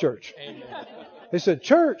going to church. They said,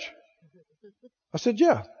 church? I said,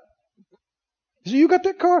 yeah. He said, you got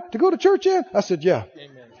that car to go to church in? I said, yeah.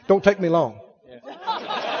 Don't take me long.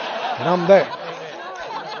 And I'm there.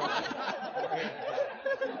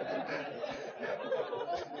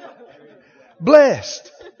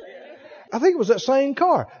 Blessed. I think it was that same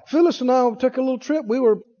car. Phyllis and I took a little trip. We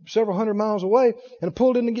were several hundred miles away and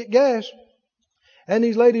pulled in to get gas. And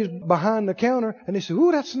these ladies behind the counter, and they said,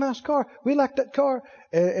 ooh, that's a nice car. We like that car.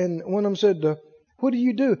 And one of them said, what do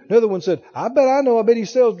you do? The other one said, I bet I know. I bet he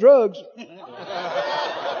sells drugs.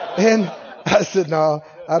 And I said, no,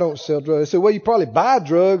 I don't sell drugs. They said, well, you probably buy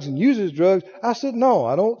drugs and uses drugs. I said, no,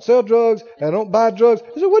 I don't sell drugs and I don't buy drugs.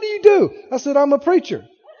 They said, what do you do? I said, I'm a preacher.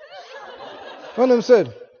 One of them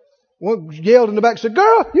said, one yelled in the back, said,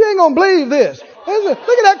 girl, you ain't going to believe this. I said,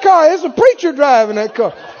 look at that car. It's a preacher driving that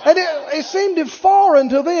car. And it seemed foreign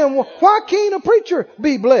to them. Why can't a preacher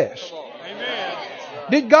be blessed? Amen.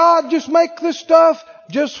 Did God just make this stuff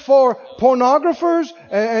just for pornographers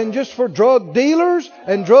and just for drug dealers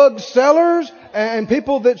and drug sellers and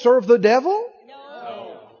people that serve the devil?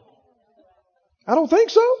 No. I don't think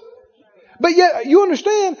so. But yet, you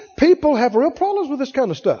understand, people have real problems with this kind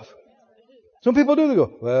of stuff. Some people do. They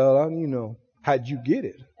go, well, you know, how'd you get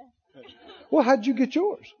it? Well, how'd you get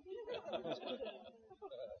yours?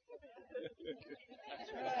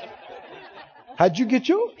 How'd you get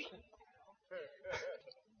yours?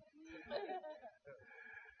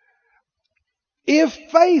 If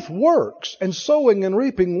faith works and sowing and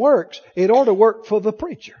reaping works, it ought to work for the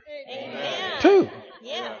preacher. Amen. Too.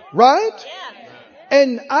 Yeah. Right? Yeah.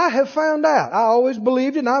 And I have found out, I always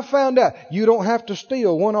believed it, and I found out, you don't have to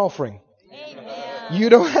steal one offering. Amen. You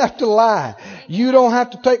don't have to lie. You don't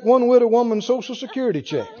have to take one widow woman's Social Security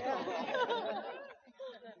check.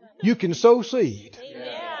 You can sow seed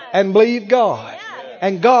and believe God.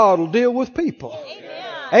 And God will deal with people.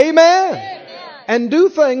 Amen. And do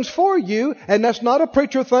things for you. And that's not a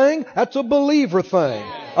preacher thing. That's a believer thing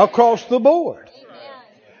across the board.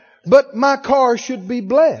 But my car should be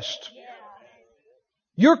blessed.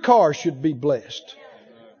 Your car should be blessed.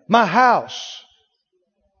 My house,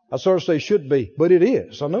 I sort of say should be, but it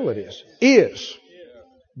is. I know it is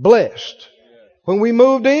blessed. When we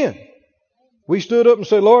moved in, we stood up and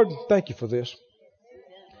said, Lord, thank you for this.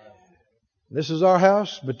 This is our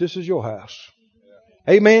house, but this is your house.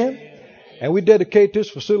 Amen. And we dedicate this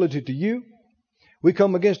facility to you. We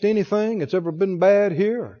come against anything that's ever been bad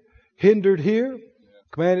here or hindered here.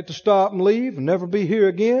 Command it to stop and leave and never be here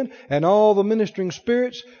again. And all the ministering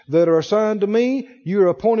spirits that are assigned to me, you are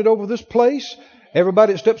appointed over this place.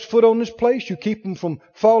 Everybody that steps foot on this place, you keep them from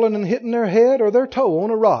falling and hitting their head or their toe on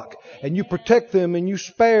a rock. And you protect them and you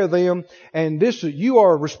spare them. And you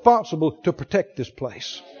are responsible to protect this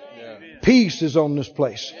place. Peace is on this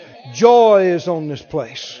place. Joy is on this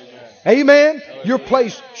place. Amen. Your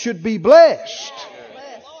place should be blessed.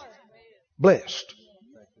 Blessed.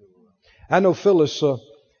 I know Phyllis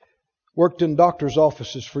worked in doctor's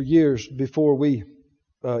offices for years before we,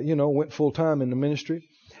 went full time in the ministry.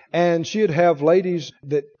 And she'd have ladies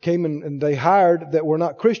that came in and they hired that were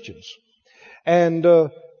not Christians. And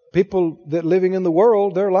people that living in the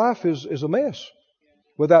world, their life is a mess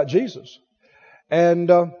without Jesus. And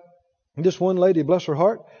this one lady, bless her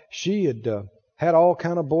heart, she had had all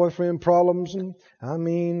kind of boyfriend problems, and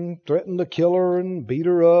threatened to kill her and beat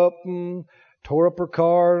her up and tore up her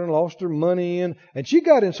car and lost her money, and she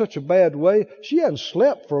got in such a bad way she hadn't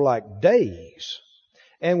slept for like days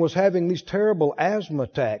and was having these terrible asthma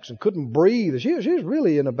attacks and couldn't breathe. She was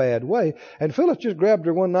really in a bad way. And Phyllis just grabbed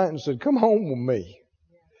her one night and said, "Come home with me,"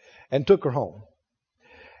 and took her home.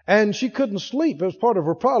 And she couldn't sleep. It was part of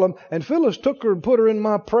her problem. And Phyllis took her and put her in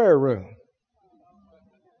my prayer room.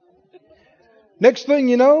 Next thing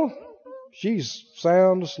you know, she's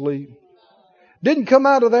sound asleep. Didn't come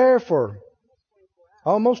out of there for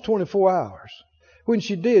almost 24 hours. When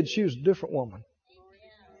she did, she was a different woman.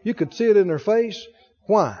 You could see it in her face.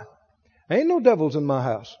 Why? Ain't no devils in my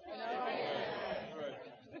house.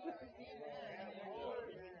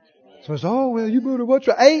 So I said, "Oh, well, you better watch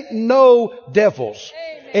out." Ain't no devils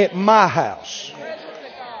at my house,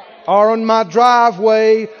 or on my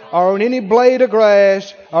driveway, or on any blade of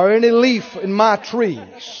grass, or any leaf in my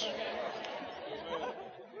trees.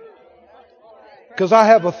 Because I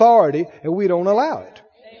have authority and we don't allow it.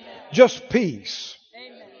 Just peace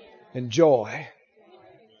and joy,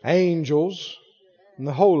 angels, and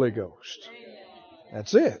the Holy Ghost.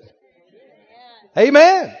 That's it.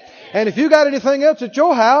 Amen. And if you got anything else at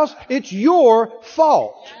your house, it's your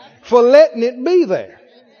fault for letting it be there.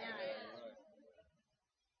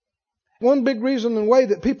 One big reason and way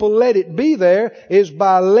that people let it be there is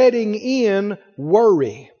by letting in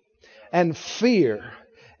worry and fear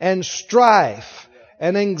and strife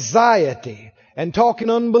and anxiety and talking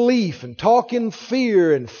unbelief and talking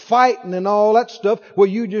fear and fighting and all that stuff. Well,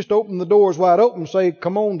 you just open the doors wide open and say,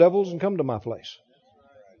 come on, devils, and come to my place.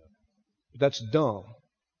 That's dumb.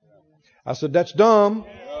 I said, that's dumb.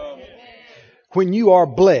 When you are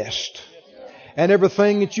blessed and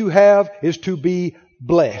everything that you have is to be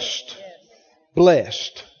blessed.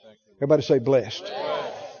 Blessed. Everybody say blessed.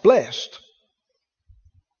 Blessed.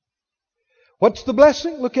 What's the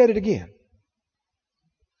blessing? Look at it again.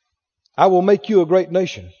 I will make you a great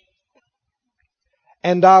nation.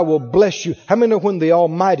 And I will bless you. How many know when the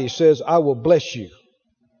Almighty says, I will bless you?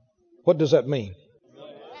 What does that mean?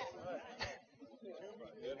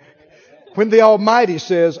 When the Almighty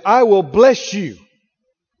says, I will bless you,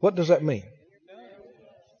 what does that mean?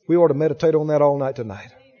 We ought to meditate on that all night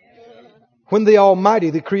tonight. When the Almighty,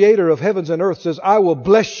 the Creator of heavens and earth, says, I will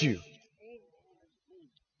bless you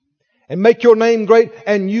and make your name great,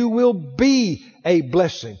 and you will be a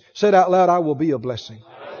blessing. Say it out loud, I will be a blessing.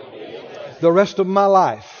 The rest of my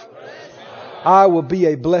life, I will be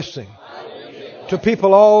a blessing to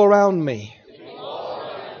people all around me.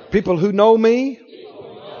 People who know me,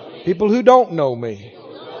 people who don't know me.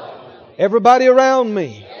 Everybody around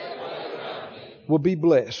me will be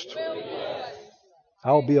blessed.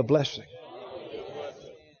 I'll be a blessing.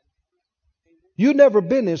 You've never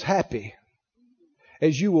been as happy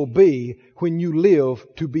as you will be when you live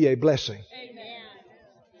to be a blessing.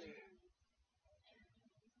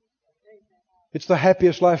 It's the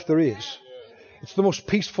happiest life there is. It's the most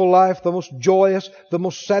peaceful life, the most joyous, the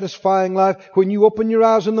most satisfying life. When you open your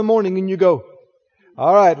eyes in the morning and you go,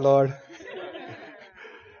 all right, Lord.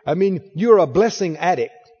 I mean, you're a blessing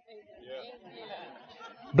addict.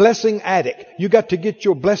 Blessing addict. You got to get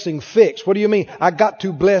your blessing fixed. What do you mean? I got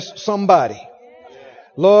to bless somebody.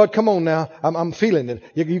 Lord, come on now. I'm feeling it.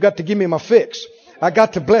 You got to give me my fix. I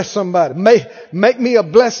got to bless somebody. Make me a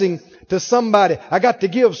blessing to somebody. I got to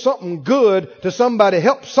give something good to somebody.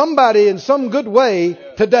 Help somebody in some good way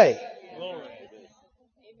today.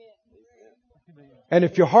 And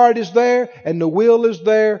if your heart is there and the will is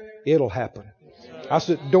there, it'll happen. I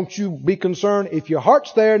said, don't you be concerned. If your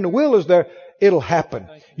heart's there and the will is there, it'll happen.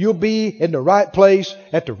 You'll be in the right place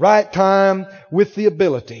at the right time with the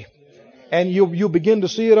ability. And you'll begin to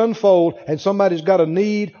see it unfold, and somebody's got a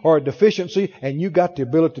need or a deficiency, and you got the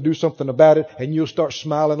ability to do something about it, and you'll start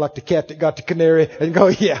smiling like the cat that got the canary and go,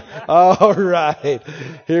 yeah, all right,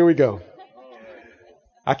 here we go.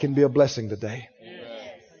 I can be a blessing today.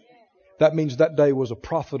 That means that day was a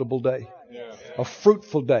profitable day, a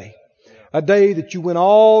fruitful day, a day that you went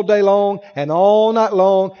all day long and all night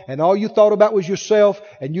long, and all you thought about was yourself,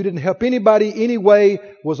 and you didn't help anybody any way,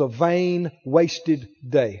 was a vain, wasted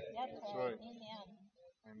day.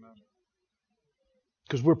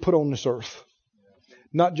 Because we're put on this earth,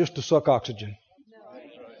 not just to suck oxygen,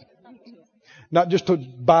 not just to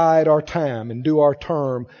bide our time and do our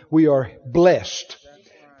term. We are blessed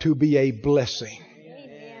to be a blessing.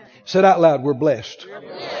 Say it out loud, we're blessed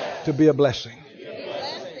to be a blessing.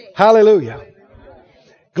 Hallelujah.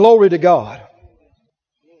 Glory to God.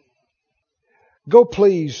 Go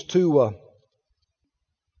please to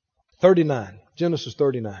 39, Genesis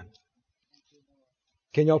 39.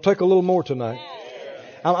 Can y'all take a little more tonight?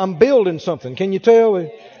 I'm building something. Can you tell?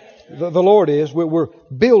 The Lord is. We're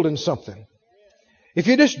building something. If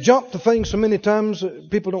you just jump to things so many times,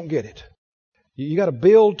 people don't get it. You got to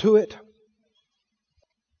build to it.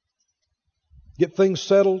 Get things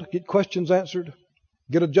settled. Get questions answered.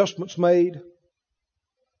 Get adjustments made.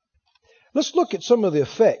 Let's look at some of the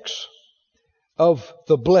effects of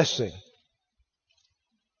the blessing,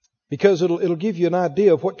 because it'll give you an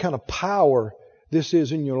idea of what kind of power this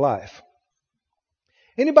is in your life.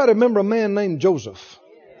 Anybody remember a man named Joseph?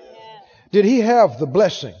 Did he have the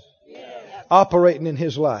blessing operating in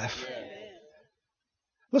his life?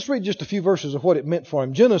 Let's read just a few verses of what it meant for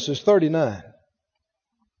him. Genesis 39.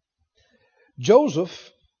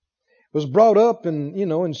 Joseph was brought up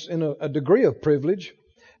in a degree of privilege,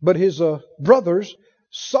 but his brothers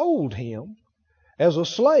sold him as a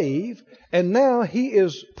slave, and now he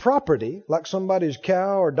is property, like somebody's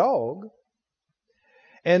cow or dog.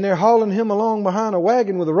 And they're hauling him along behind a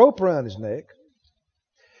wagon with a rope around his neck.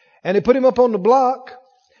 And they put him up on the block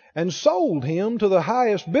and sold him to the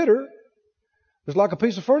highest bidder. It's like a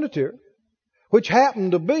piece of furniture, which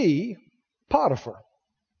happened to be Potiphar,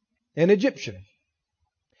 an Egyptian.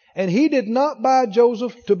 And he did not buy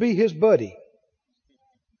Joseph to be his buddy.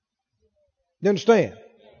 You understand?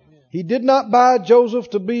 He did not buy Joseph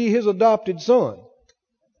to be his adopted son.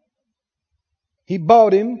 He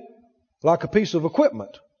bought him like a piece of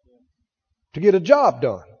equipment to get a job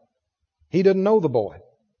done. He didn't know the boy,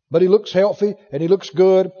 but he looks healthy and he looks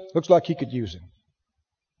good. Looks like he could use him.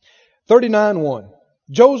 39:1.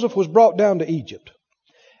 Joseph was brought down to Egypt,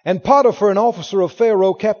 and Potiphar, an officer of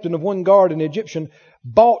Pharaoh, captain of one guard, an Egyptian,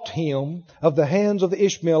 bought him of the hands of the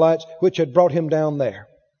Ishmaelites which had brought him down there.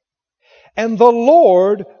 And the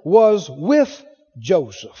Lord was with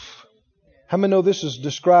Joseph. How many know this is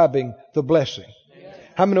describing the blessing?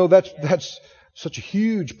 How many know that's such a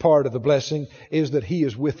huge part of the blessing is that He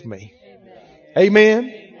is with me?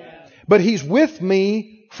 Amen? But He's with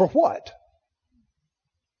me for what?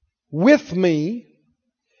 With me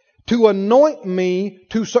to anoint me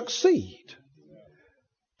to succeed,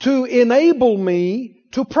 to enable me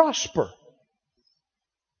to prosper.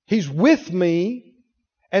 He's with me,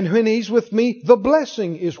 and when He's with me, the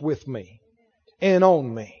blessing is with me and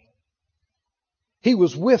on me. He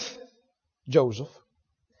was with Joseph,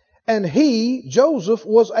 and Joseph,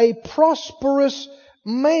 was a prosperous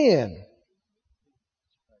man.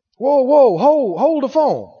 Whoa, hold the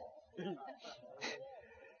phone.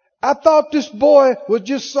 I thought this boy was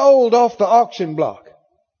just sold off the auction block.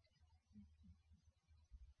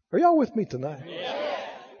 Are y'all with me tonight? Yeah.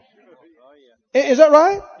 Is that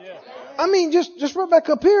right? Yeah. I mean, just right back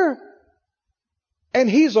up here. And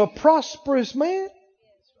he's a prosperous man.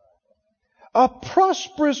 A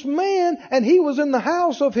prosperous man, and he was in the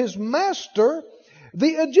house of his master, the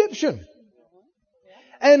Egyptian.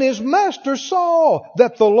 And his master saw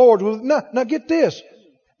that the Lord was... Now get this.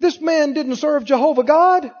 This man didn't serve Jehovah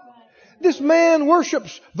God. This man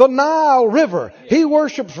worships the Nile River. He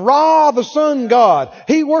worships Ra, the sun god.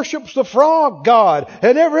 He worships the frog god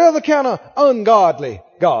and every other kind of ungodly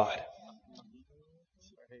god.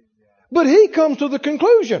 But he comes to the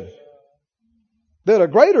conclusion that a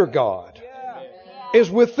greater God is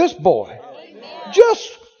with this boy.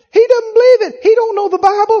 He doesn't believe it. He don't know the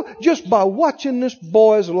Bible. Just by watching this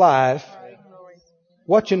boy's life,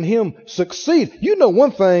 watching him succeed. You know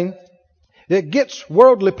one thing that gets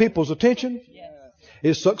worldly people's attention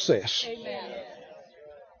is success.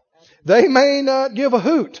 They may not give a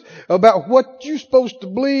hoot about what you're supposed to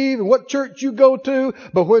believe and what church you go to,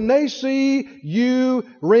 but when they see you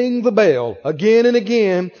ring the bell again and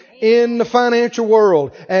again in the financial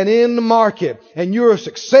world and in the market, and you're a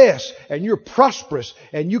success and you're prosperous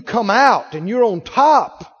and you come out and you're on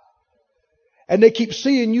top, and they keep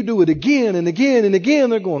seeing you do it again and again and again,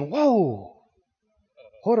 they're going, whoa,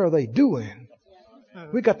 what are they doing?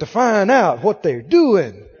 We got to find out what they're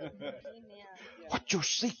doing. What's your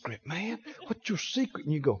secret, man? What's your secret?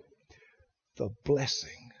 And you go, the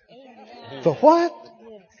blessing. The what?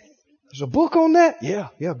 There's a book on that? Yeah,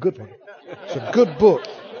 good one. It's a good book.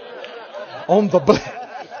 On the blessing.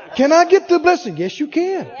 Can I get the blessing? Yes, you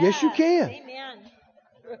can. Yes, you can.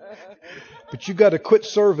 But you got to quit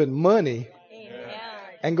serving money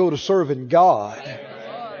and go to serving God.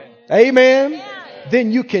 Amen.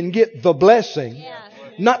 Then you can get the blessing.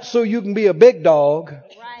 Not so you can be a big dog.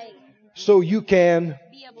 So you can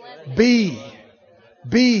be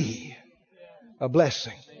a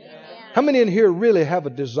blessing. How many in here really have a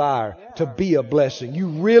desire to be a blessing? You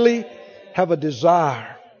really have a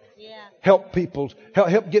desire. Help people.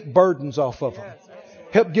 Help get burdens off of them.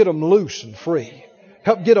 Help get them loose and free.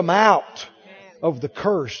 Help get them out of the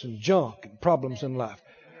curse and junk and problems in life.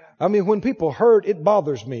 I mean, when people hurt, it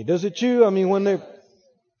bothers me. Does it you? I mean, when they're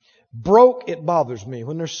broke, it bothers me.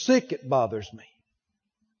 When they're sick, it bothers me.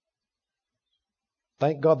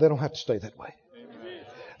 Thank God they don't have to stay that way.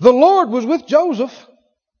 The Lord was with Joseph.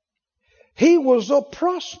 He was a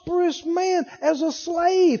prosperous man as a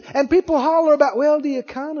slave. And people holler about, well, the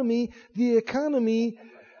economy.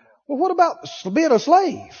 Well, what about being a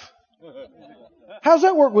slave? How's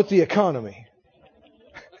that work with the economy?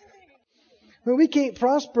 Well, we can't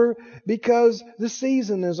prosper because the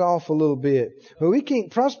season is off a little bit. Well, we can't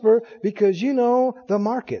prosper because, the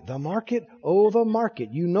market. The market.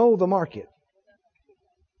 You know the market.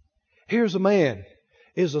 Here's a man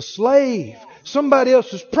is a slave, somebody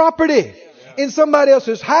else's property, in somebody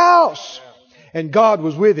else's house. And God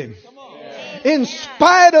was with him. In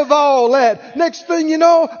spite of all that, next thing you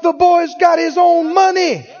know, the boy's got his own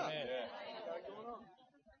money.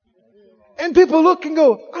 And people look and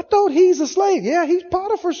go, I thought he's a slave. Yeah, he's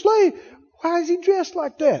Potiphar's slave. Why is he dressed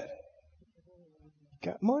like that?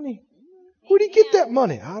 Got money. Where'd he get that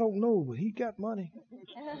money? I don't know, but he got money.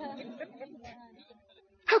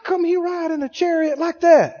 How come he ride in a chariot like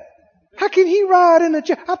that? How can he ride in a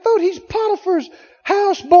chariot? I thought he's Potiphar's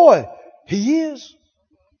houseboy. He is.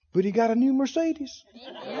 But he got a new Mercedes.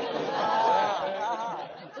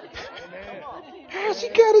 How's he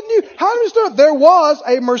got a new? How do you start? There was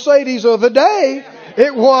a Mercedes of the day.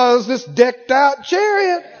 It was this decked out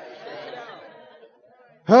chariot.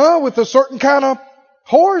 With a certain kind of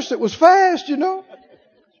horse that was fast, you know.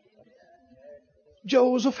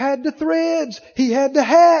 Joseph had the threads. He had the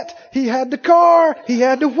hat. He had the car. He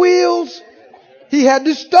had the wheels. He had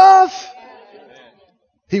the stuff.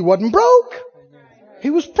 He wasn't broke.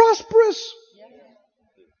 He was prosperous.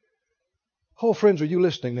 Oh, friends, are you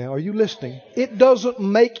listening now? Are you listening? It doesn't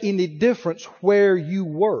make any difference where you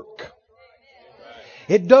work.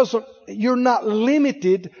 It doesn't, you're not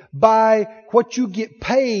limited by what you get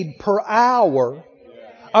paid per hour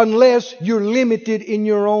unless you're limited in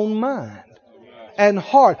your own mind and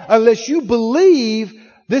heart. Unless you believe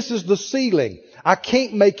this is the ceiling. I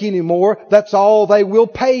can't make any more. That's all they will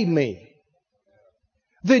pay me.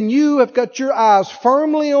 Then you have got your eyes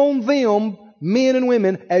firmly on them, men and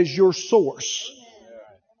women, as your source.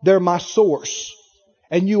 They're my source.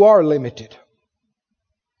 And you are limited.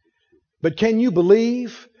 But can you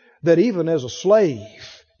believe that even as a slave,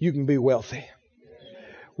 you can be wealthy?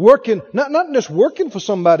 Working, not just working for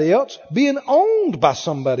somebody else, being owned by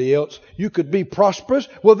somebody else, you could be prosperous.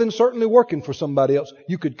 Well, then certainly working for somebody else,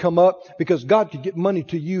 you could come up because God could get money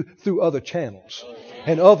to you through other channels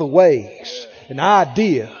and other ways and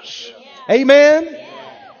ideas. Amen?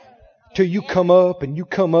 Till you come up and you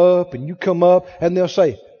come up and you come up and they'll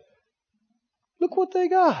say, look what they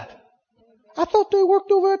got. I thought they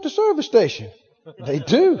worked over at the service station. They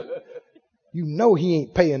do. You know he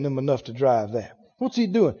ain't paying them enough to drive that. What's he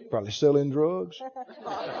doing? Probably selling drugs.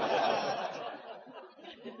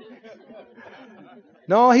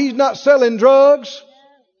 No, he's not selling drugs.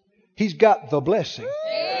 He's got the blessing.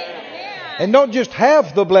 And don't just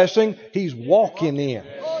have the blessing, he's walking in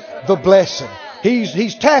the blessing.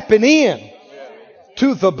 He's tapping in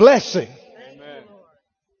to the blessing.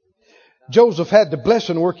 Joseph had the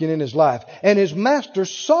blessing working in his life. And his master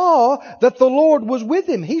saw that the Lord was with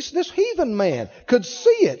him. This heathen man could see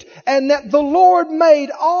it. And that the Lord made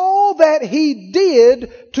all that he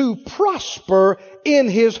did to prosper in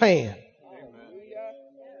his hand.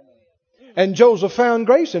 And Joseph found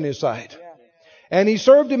grace in his sight. And he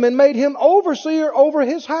served him and made him overseer over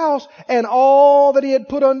his house and all that he had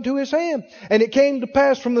put unto his hand. And it came to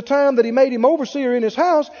pass from the time that he made him overseer in his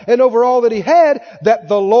house and over all that he had, that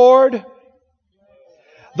the Lord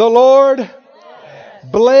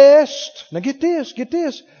blessed, now get this,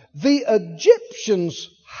 the Egyptian's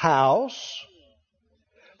house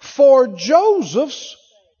for Joseph's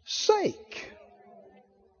sake.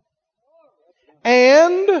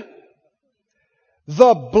 And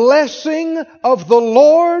the blessing of the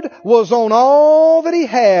Lord was on all that he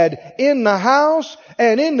had in the house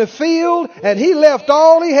and in the field, and he left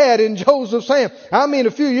all he had in Joseph's hand. I mean,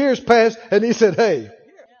 a few years passed, and he said, hey,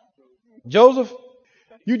 Joseph,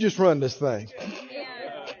 you just run this thing.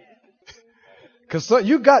 Because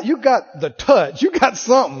you got the touch. You got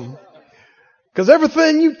something. Because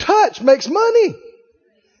everything you touch makes money.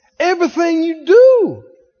 Everything you do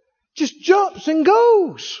just jumps and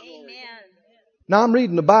goes. Now I'm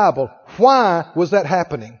reading the Bible. Why was that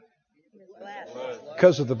happening?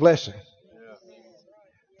 Because of the blessing.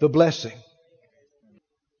 The blessing.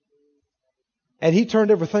 And he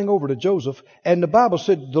turned everything over to Joseph. And the Bible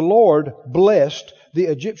said the Lord blessed the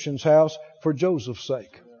Egyptian's house for Joseph's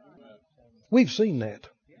sake. We've seen that.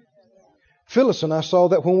 Phyllis and I saw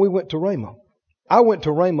that when we went to Ramah. I went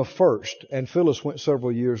to Ramah first, and Phyllis went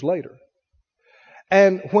several years later.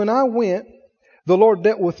 And when I went, the Lord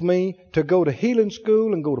dealt with me to go to healing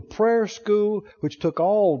school and go to prayer school, which took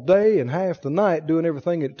all day and half the night doing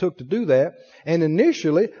everything it took to do that. And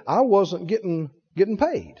initially, I wasn't getting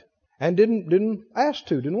paid and didn't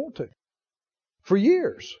want to for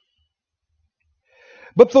years.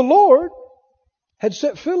 But the Lord had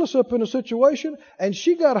set Phyllis up in a situation, and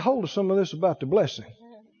she got a hold of some of this about the blessing.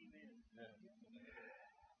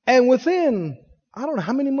 And within, I don't know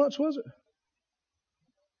how many months was it?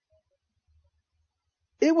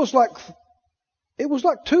 It was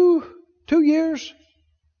like 2 years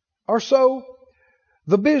or so.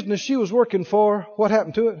 The business she was working for, what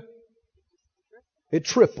happened to it? It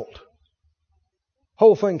tripled.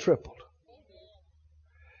 Whole thing tripled.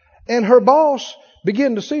 And her boss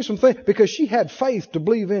began to see some things because she had faith to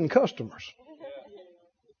believe in customers.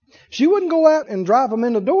 She wouldn't go out and drive them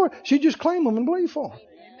in the door. She'd just claim them and believe for them.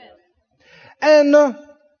 And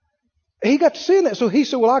he got to seeing that. So he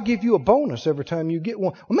said, well, I'll give you a bonus every time you get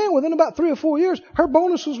one. Well, man, within about 3 or 4 years, her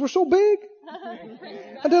bonuses were so big.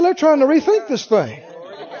 until they're trying to rethink this thing.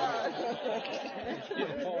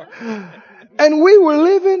 And we were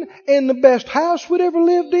living in the best house we'd ever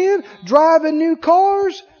lived in, driving new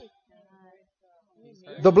cars.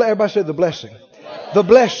 Everybody say the blessing. The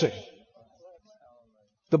blessing.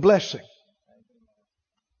 The blessing.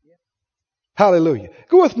 Hallelujah.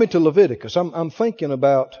 Go with me to Leviticus. I'm thinking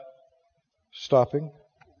about stopping.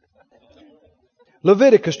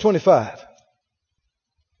 Leviticus 25.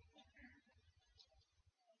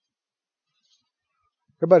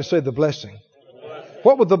 Everybody say the blessing.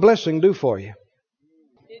 What would the blessing do for you?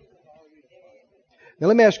 Now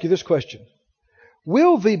let me ask you this question.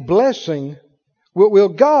 Will the blessing, will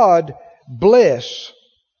God bless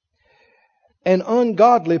an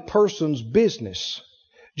ungodly person's business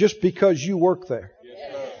just because you work there?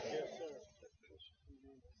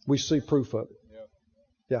 We see proof of it.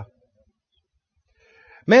 Yeah.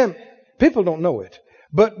 Man, people don't know it.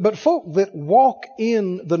 But folk that walk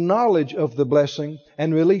in the knowledge of the blessing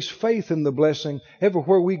and release faith in the blessing,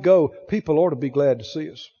 everywhere we go, people ought to be glad to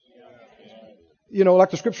see us. You know, like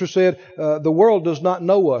the scripture said, the world does not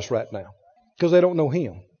know us right now because they don't know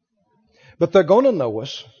Him. But they're going to know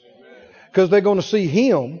us because they're going to see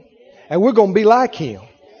Him and we're going to be like Him.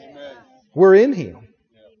 We're in Him.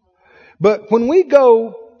 But when we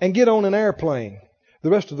go and get on an airplane, the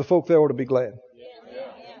rest of the folk there ought to be glad.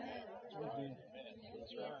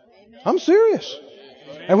 I'm serious.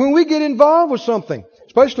 And when we get involved with something,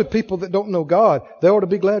 especially people that don't know God, they ought to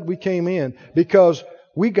be glad we came in because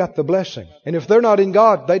we got the blessing. And if they're not in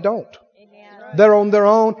God, they don't. They're on their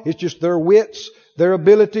own. It's just their wits, their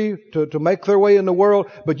ability to make their way in the world.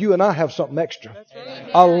 But you and I have something extra.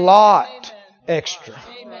 A lot extra.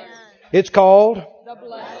 It's called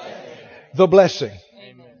the blessing.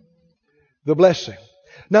 The blessing.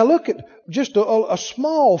 Now look at just a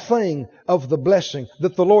small thing of the blessing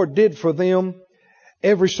that the Lord did for them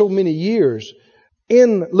every so many years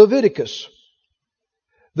in Leviticus,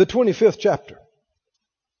 the 25th chapter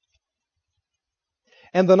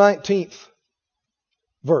and the 19th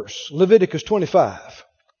verse, Leviticus 25.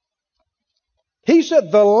 He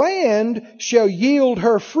said, the land shall yield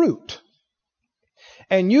her fruit,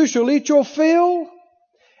 and you shall eat your fill,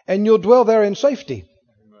 and you'll dwell there in safety.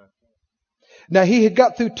 Now he had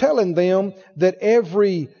got through telling them that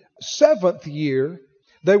every 7th year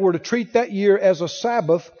they were to treat that year as a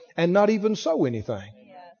Sabbath and not even sow anything.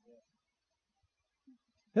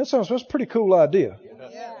 That's a pretty cool idea.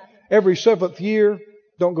 Every 7th year,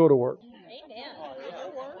 don't go to work.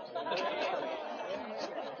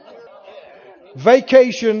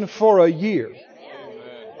 Vacation for a year.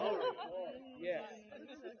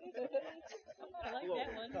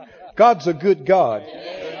 God's a good God.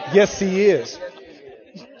 Yes, He is.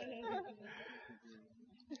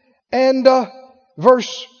 And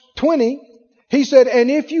verse 20, He said, and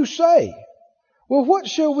if you say, well, what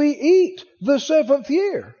shall we eat the 7th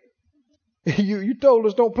year? You told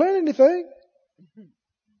us don't plant anything.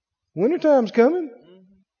 Wintertime's coming.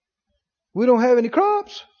 We don't have any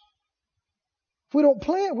crops. If we don't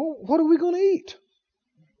plant, well, what are we going to eat?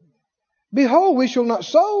 Behold, we shall not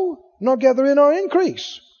sow, nor gather in our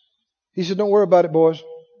increase. He said, don't worry about it, boys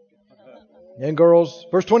and girls.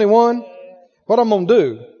 Verse 21, what I'm going to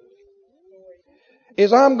do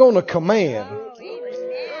is I'm going to command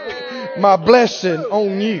my blessing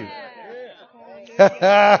on you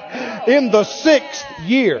in the 6th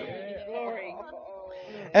year.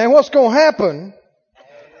 And what's going to happen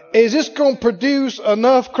is it's going to produce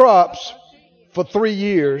enough crops for 3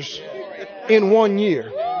 years in 1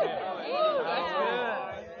 year.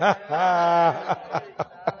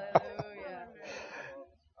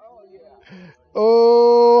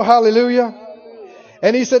 Oh, hallelujah.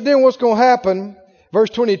 And he said, then what's going to happen? Verse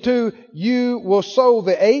 22, you will sow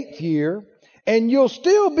the 8th year and you'll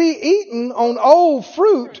still be eating on old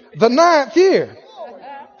fruit the 9th year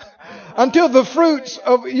until the fruits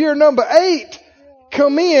of year number 8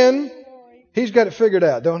 come in. He's got it figured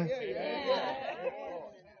out, don't he?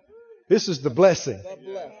 This is the blessing.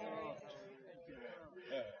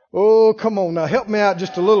 Oh, come on now. Help me out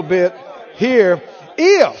just a little bit here.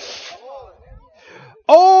 If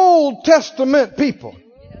Old Testament people,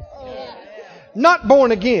 not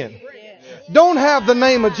born again, don't have the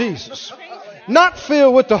name of Jesus, not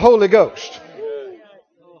filled with the Holy Ghost,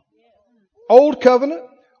 Old Covenant,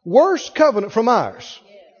 worse covenant from ours,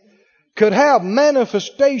 could have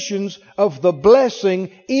manifestations of the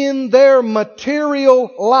blessing in their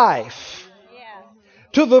material life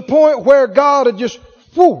to the point where God would just,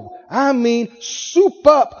 soup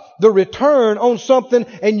up the return on something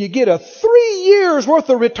and you get a 3 years worth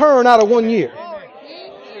of return out of 1 year.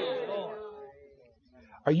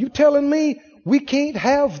 Are you telling me we can't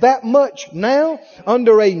have that much now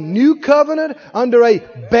under a new covenant, under a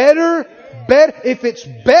better, if it's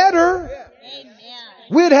better,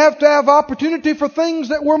 we'd have to have opportunity for things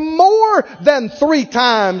that were more than 3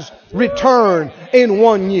 times return in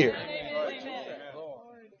 1 year.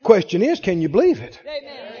 Question is, can you believe it?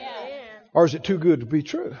 Or is it too good to be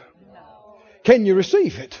true? Can you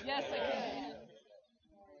receive it?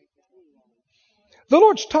 The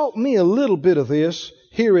Lord's taught me a little bit of this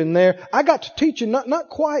here and there. I got to teaching not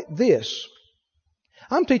quite this.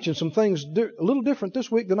 I'm teaching some things a little different this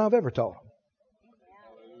week than I've ever taught them.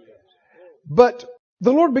 But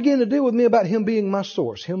the Lord began to deal with me about Him being my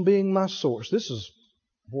source. Him being my source. This is,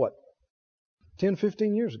 10,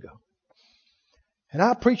 15 years ago. And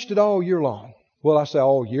I preached it all year long. Well, I say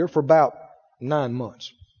all year, for about 9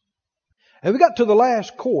 months. And we got to the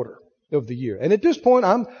last quarter of the year. And at this point,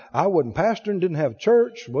 I wasn't pastoring, didn't have a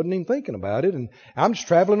church, wasn't even thinking about it. And I'm just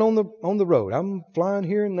traveling on the road. I'm flying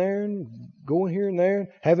here and there and going here and there,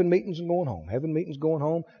 having meetings and going home. Having meetings, going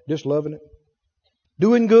home, just loving it.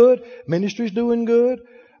 Doing good. Ministry's doing good.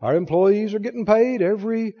 Our employees are getting paid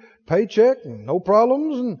every paycheck, no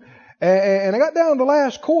problems. And I got down to the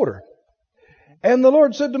last quarter. And the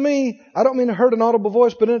Lord said to me, I don't mean to hurt an audible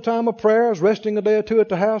voice, but in a time of prayer, I was resting a day or two at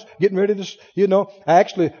the house, getting ready to, I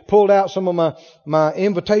actually pulled out some of my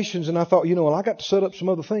invitations, and I thought, well, I got to set up some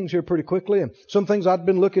other things here pretty quickly, and some things I'd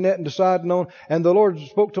been looking at and deciding on, and the Lord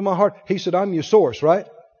spoke to my heart. He said, I'm your source, right?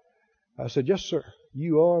 I said, yes, sir.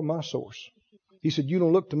 You are my source. He said, you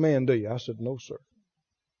don't look to man, do you? I said, no, sir.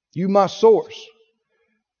 You my source.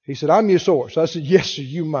 He said, I'm your source. I said, yes, sir,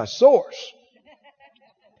 you my source.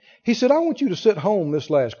 He said, I want you to sit home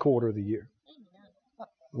this last quarter of the year.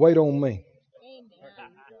 Wait on me.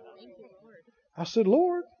 I said,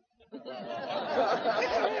 Lord,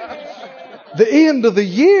 the end of the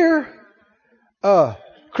year,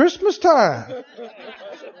 Christmas time,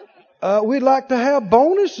 we'd like to have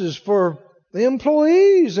bonuses for the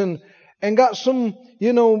employees and got some,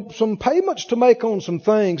 some payments to make on some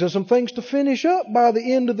things and some things to finish up by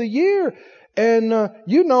the end of the year. And,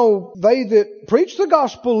 they that preach the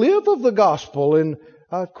gospel live of the gospel. And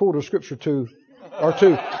I quote a scripture to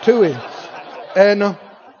him. And,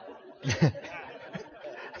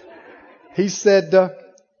 he said,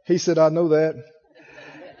 I know that.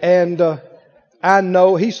 And, I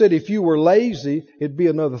know, he said, if you were lazy, it'd be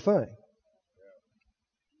another thing.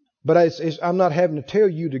 But I'm not having to tell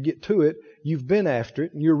you to get to it. You've been after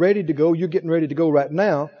it and you're ready to go. You're getting ready to go right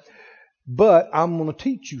now. But I'm going to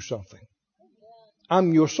teach you something.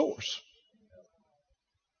 I'm your source.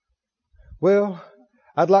 Well,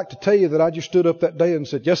 I'd like to tell you that I just stood up that day and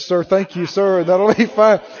said, yes, sir, thank you, sir, and that'll be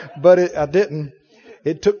fine. But I didn't.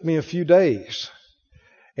 It took me a few days.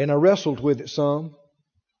 And I wrestled with it some.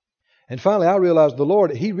 And finally I realized the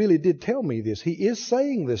Lord, He really did tell me this. He is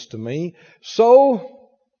saying this to me. So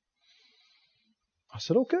I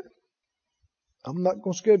said, okay. I'm not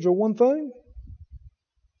going to schedule one thing.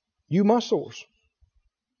 You my source.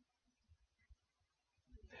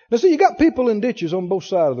 Now see, you got people in ditches on both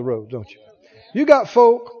sides of the road, don't you? You got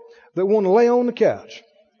folk that want to lay on the couch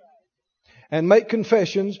and make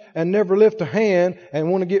confessions and never lift a hand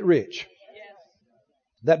and want to get rich.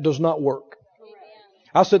 That does not work.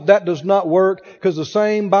 I said that does not work because the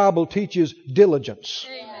same Bible teaches diligence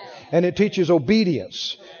and it teaches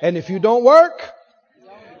obedience. And if you don't work,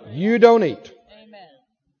 you don't eat.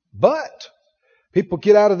 But people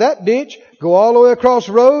get out of that ditch, go all the way across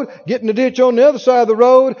the road, get in the ditch on the other side of the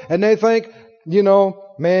road, and they think,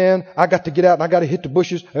 man, I got to get out and I got to hit the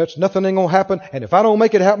bushes. That's nothing ain't going to happen. And if I don't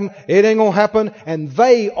make it happen, it ain't going to happen. And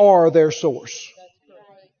they are their source.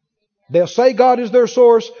 They'll say God is their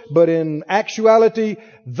source, but in actuality,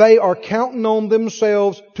 they are counting on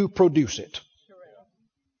themselves to produce it.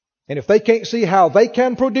 And if they can't see how they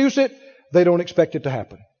can produce it, they don't expect it to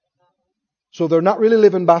happen. So they're not really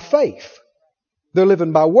living by faith. They're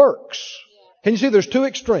living by works. Can you see there's two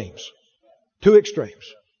extremes? Two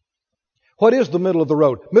extremes. What is the middle of the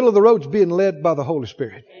road? Middle of the road's being led by the Holy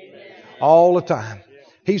Spirit. All the time.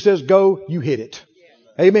 He says go, you hit it.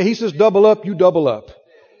 Amen. He says double up, you double up.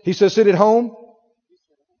 He says sit at home.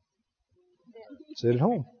 Sit at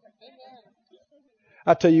home.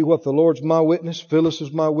 I tell you what, the Lord's my witness. Phyllis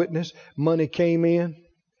is my witness. Money came in.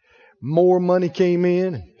 More money came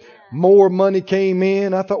in. More money came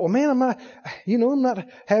in. I thought, well, man, I'm not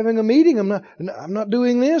having a meeting. I'm not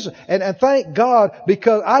doing this. And thank God,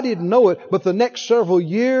 because I didn't know it, but the next several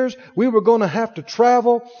years, we were going to have to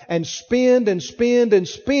travel and spend and spend and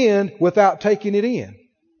spend without taking it in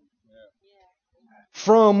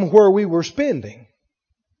from where we were spending.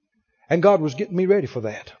 And God was getting me ready for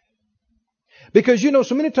that. Because,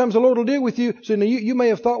 so many times the Lord will deal with you. So now you may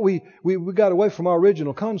have thought we got away from our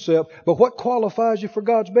original concept, but what qualifies you for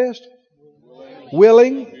God's best?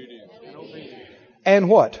 Willing. And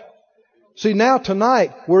what? See, now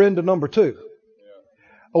tonight we're into number 2.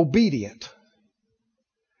 Obedient.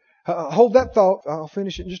 Hold that thought. I'll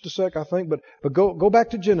finish it in just a sec, I think. But go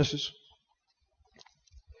back to Genesis.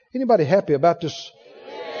 Anybody happy about this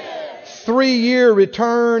 3-year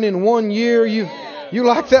return in 1 year? You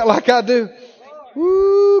like that like I do?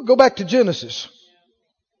 Woo, go back to Genesis.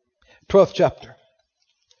 12th chapter.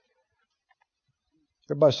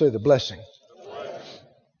 Everybody say the blessing.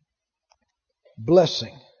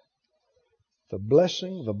 Blessing. The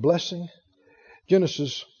blessing, the blessing.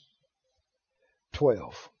 Genesis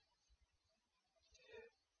 12.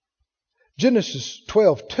 Genesis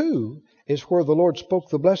 12:2 is where the Lord spoke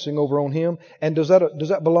the blessing over on him. And does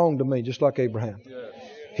that belong to me, just like Abraham? Yes.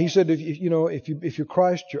 He said, if you're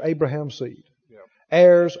Christ, you're Abraham's seed. Yeah.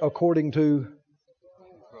 Heirs according to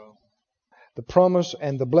the promise,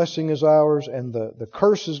 and the blessing is ours, and the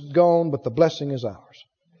curse is gone, but the blessing is ours.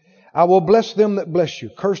 I will bless them that bless you,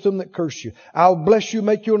 curse them that curse you. I'll bless you,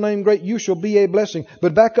 make your name great, you shall be a blessing.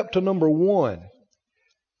 But back up to number 1,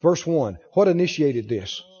 verse 1. What initiated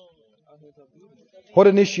this? What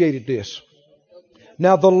initiated this?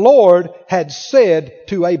 Now the Lord had said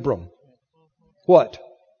to Abram, what?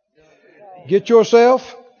 Get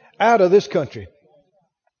yourself out of this country,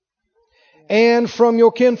 and from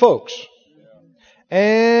your kinfolks,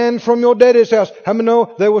 and from your daddy's house. How many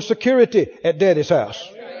know there was security at daddy's house?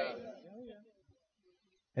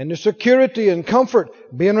 And the security and comfort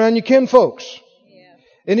being around your kinfolks.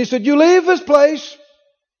 And he said, you leave this place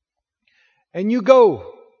and you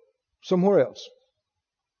go somewhere else.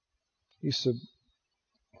 He said,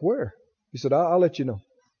 where? He said, I'll let you know.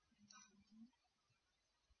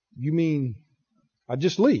 You mean I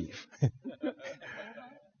just leave?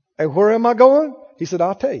 And where am I going? He said,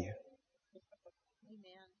 I'll tell you.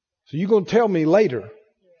 So you're going to tell me later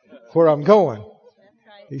where I'm going.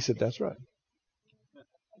 He said, that's right.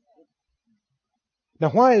 Now,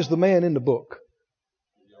 why is the man in the book?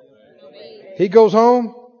 He goes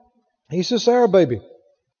home. He says, Sarah, baby.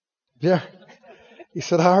 Yeah. He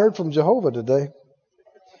said, I heard from Jehovah today.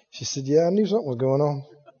 She said, yeah, I knew something was going on.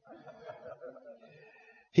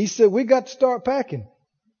 He said, we got to start packing.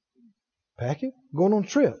 Packing? Going on a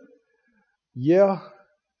trip. Yeah.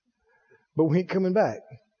 But we ain't coming back.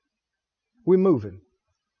 We're moving.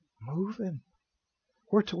 Moving?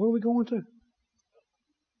 Where are we going to?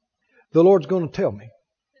 The Lord's going to tell me.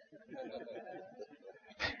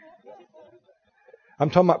 I'm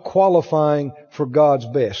talking about qualifying for God's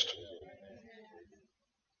best.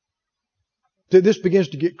 This begins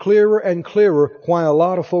to get clearer and clearer why a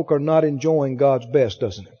lot of folk are not enjoying God's best,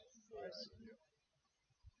 doesn't it?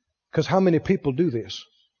 Because how many people do this?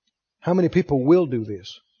 How many people will do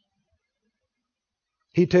this?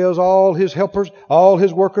 He tells all his helpers, all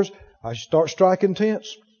his workers, I should start striking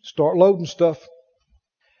tents, start loading stuff.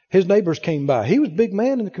 His neighbors came by. He was a big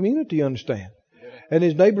man in the community, you understand. And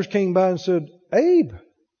his neighbors came by and said, Abe,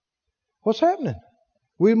 what's happening?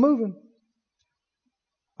 We're moving.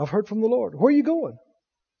 I've heard from the Lord. Where are you going?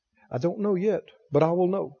 I don't know yet, but I will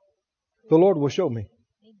know. The Lord will show me.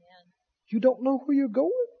 Amen. You don't know where you're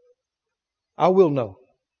going? I will know.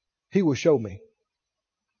 He will show me.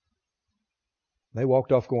 They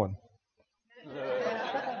walked off going,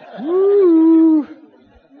 woo.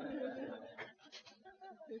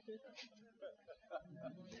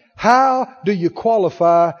 How do you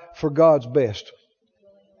qualify for God's best?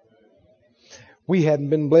 We hadn't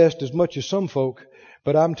been blessed as much as some folk,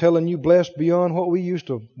 but I'm telling you, blessed beyond what we used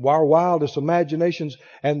to, our wildest imaginations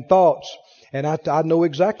and thoughts. And I know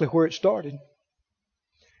exactly where it started.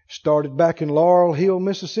 Started back in Laurel Hill,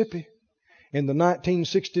 Mississippi, in the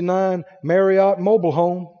 1969 Marriott mobile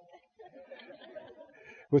home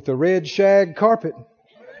with the red shag carpet,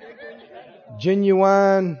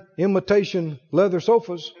 genuine imitation leather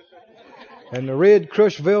sofas, and the red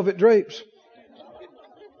crushed velvet drapes.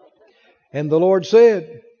 And the Lord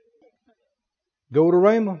said, go to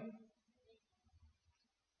Ramah.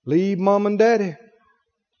 Leave mom and daddy.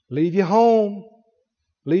 Leave your home.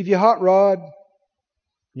 Leave your hot rod,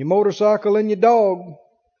 your motorcycle, and your dog.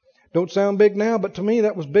 Don't sound big now, but to me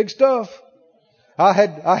that was big stuff. I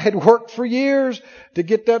had worked for years to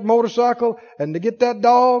get that motorcycle and to get that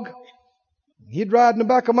dog. He'd ride in the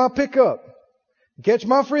back of my pickup and catch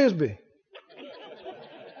my frisbee.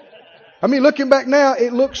 I mean, looking back now,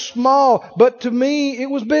 it looks small, but to me, it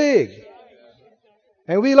was big.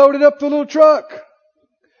 And we loaded up the little truck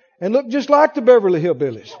and looked just like the Beverly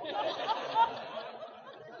Hillbillies.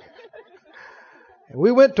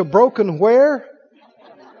 We went to Broken where?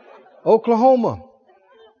 Oklahoma.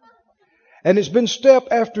 And it's been step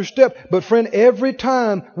after step. But friend, every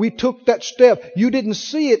time we took that step, you didn't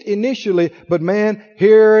see it initially. But man,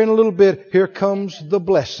 here in a little bit, here comes the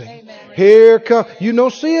blessing. Amen. Here comes, you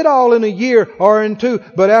don't see it all in a year or in two.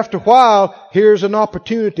 But after a while, here's an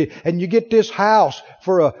opportunity. And you get this house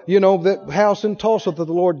for that house in Tulsa that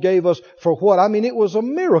the Lord gave us for what? I mean, it was a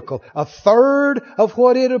miracle. A third of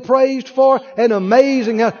what it appraised for. An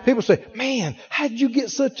amazing house. People say, man, how'd you get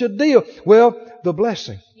such a deal? Well, the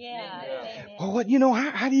blessing. Yeah. Well,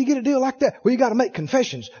 how do you get a deal like that? Well, you got to make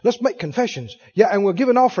confessions. Let's make confessions. Yeah, and we'll give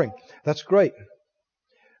an offering. That's great.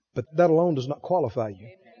 But that alone does not qualify you.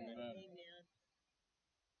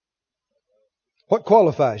 What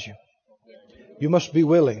qualifies you? You must be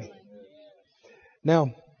willing.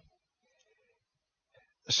 Now,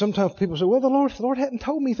 sometimes people say, well, the Lord hadn't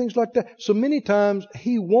told me things like that. So many times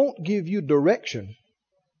He won't give you direction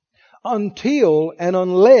until and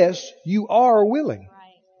unless you are willing.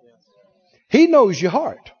 He knows your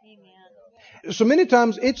heart. Amen. So many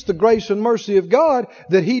times it's the grace and mercy of God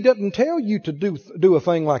that He doesn't tell you to do a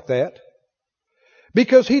thing like that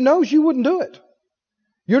because He knows you wouldn't do it.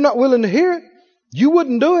 You're not willing to hear it. You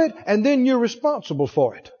wouldn't do it, and then you're responsible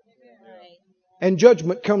for it. And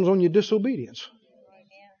judgment comes on your disobedience.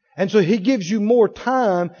 And so He gives you more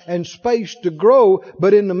time and space to grow,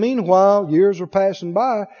 but in the meanwhile, years are passing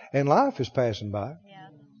by and life is passing by.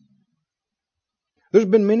 There's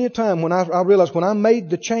been many a time when I realized when I made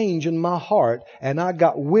the change in my heart and I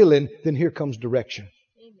got willing, then here comes direction.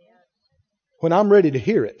 When I'm ready to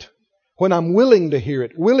hear it, when I'm willing to hear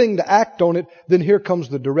it, willing to act on it, then here comes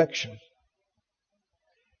the direction.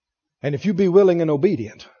 And if you be willing and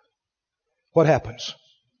obedient, what happens?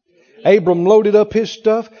 Abram loaded up his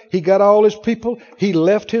stuff. He got all his people. He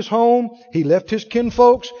left his home. He left his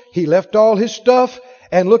kinfolks. He left all his stuff.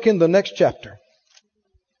 And look in the next chapter.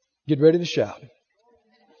 Get ready to shout.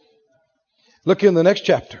 Look in the next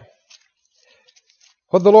chapter.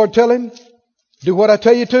 What did the Lord tell him? Do what I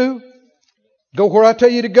tell you to. Go where I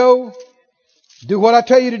tell you to go. Do what I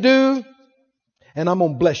tell you to do. And I'm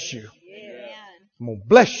going to bless you. I'm going to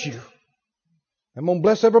bless you. I'm going to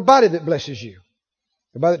bless everybody that blesses you.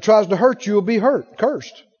 Everybody that tries to hurt you will be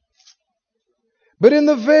cursed. But in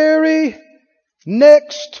the very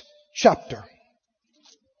next chapter,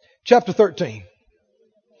 chapter 13,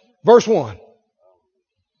 verse 1,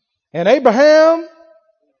 and Abraham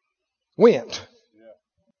went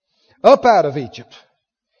up out of Egypt,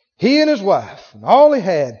 he and his wife, and all he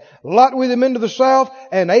had, Lot with him into the south,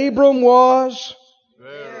 and Abram was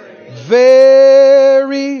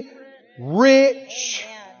very rich.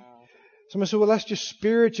 Somebody said, well, that's just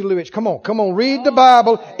spiritually rich. Come on, read the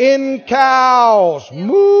Bible. In cows.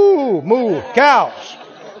 Moo, cows.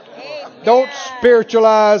 Don't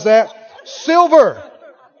spiritualize that. Silver.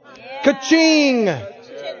 Ka-ching.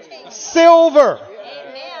 Silver.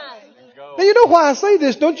 Now, you know why I say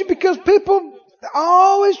this, don't you? Because people are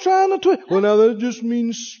always trying to twist. Well, now that just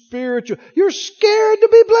means spiritual. You're scared to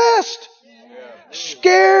be blessed.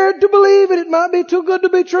 Scared to believe it. It might be too good to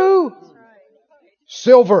be true.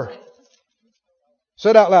 Silver.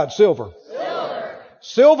 Say it out loud. Silver.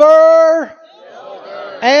 Silver.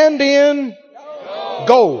 And in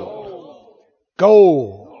gold.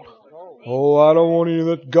 Gold. Oh, I don't want any of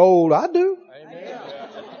that gold. I do.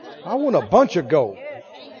 I want a bunch of gold.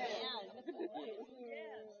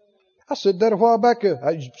 I said that a while back,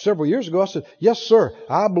 several years ago. I said, yes, sir,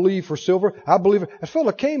 I believe for silver. I believe. A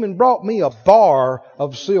fellow came and brought me a bar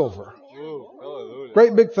of silver.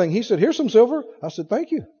 Great big thing. He said, here's some silver. I said,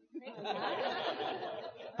 thank you.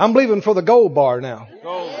 I'm believing for the gold bar now.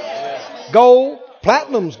 Gold.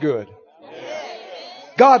 Platinum's good.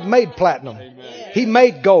 God made platinum. He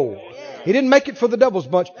made gold. He didn't make it for the devil's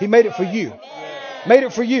bunch. He made it for you. Made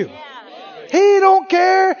it for you. He don't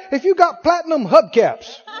care if you got platinum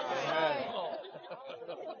hubcaps.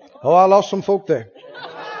 Oh, I lost some folk there.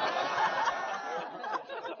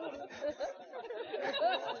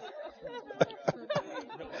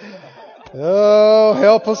 Oh,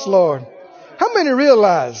 help us, Lord. How many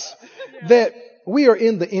realize that we are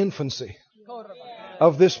in the infancy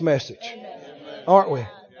of this message? Aren't we?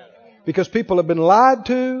 Because people have been lied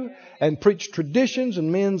to and preached traditions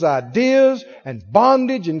and men's ideas and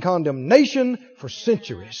bondage and condemnation for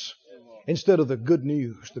centuries instead of the good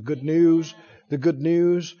news. The good news. The good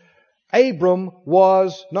news. Abram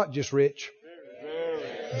was not just rich,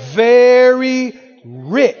 very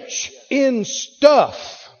rich in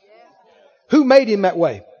stuff. Who made him that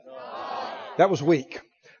way? That was weak.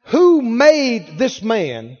 Who made this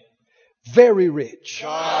man very rich?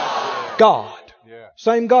 God.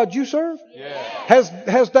 Same God you serve? Yes.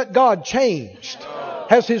 Has that God changed?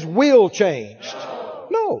 Has His will changed?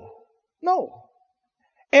 No. No.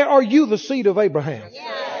 Are you the seed of Abraham?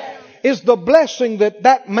 Yes. Is the blessing that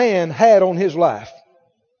that man had on his life,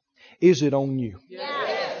 is it on you? Yes.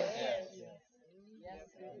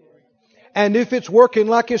 And if it's working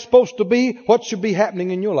like it's supposed to be, what should be happening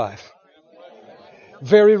in your life?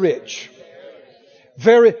 Very rich.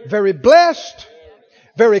 Very, very blessed.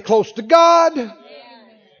 Very close to God.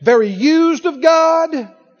 Very used of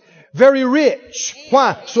God. Very rich.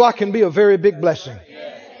 Why? So I can be a very big blessing.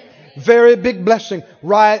 Very big blessing.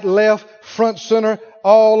 Right, left, front, center,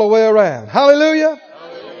 all the way around. Hallelujah.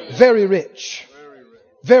 Very rich.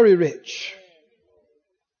 Very rich.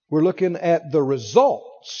 We're looking at the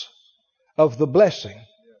results of the blessing,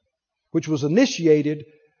 which was initiated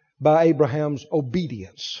by Abraham's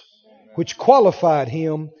obedience, which qualified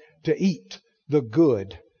him to eat the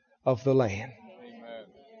good of the land.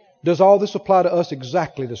 Does all this apply to us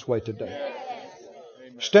exactly this way today?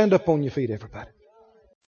 Stand up on your feet, everybody.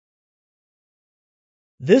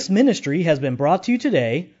 This ministry has been brought to you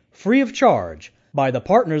today free of charge by the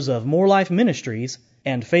partners of More Life Ministries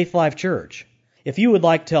and Faith Life Church. If you would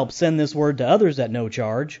like to help send this word to others at no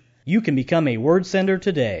charge, you can become a word sender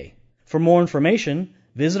today. For more information,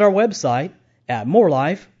 visit our website at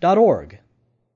morelife.org.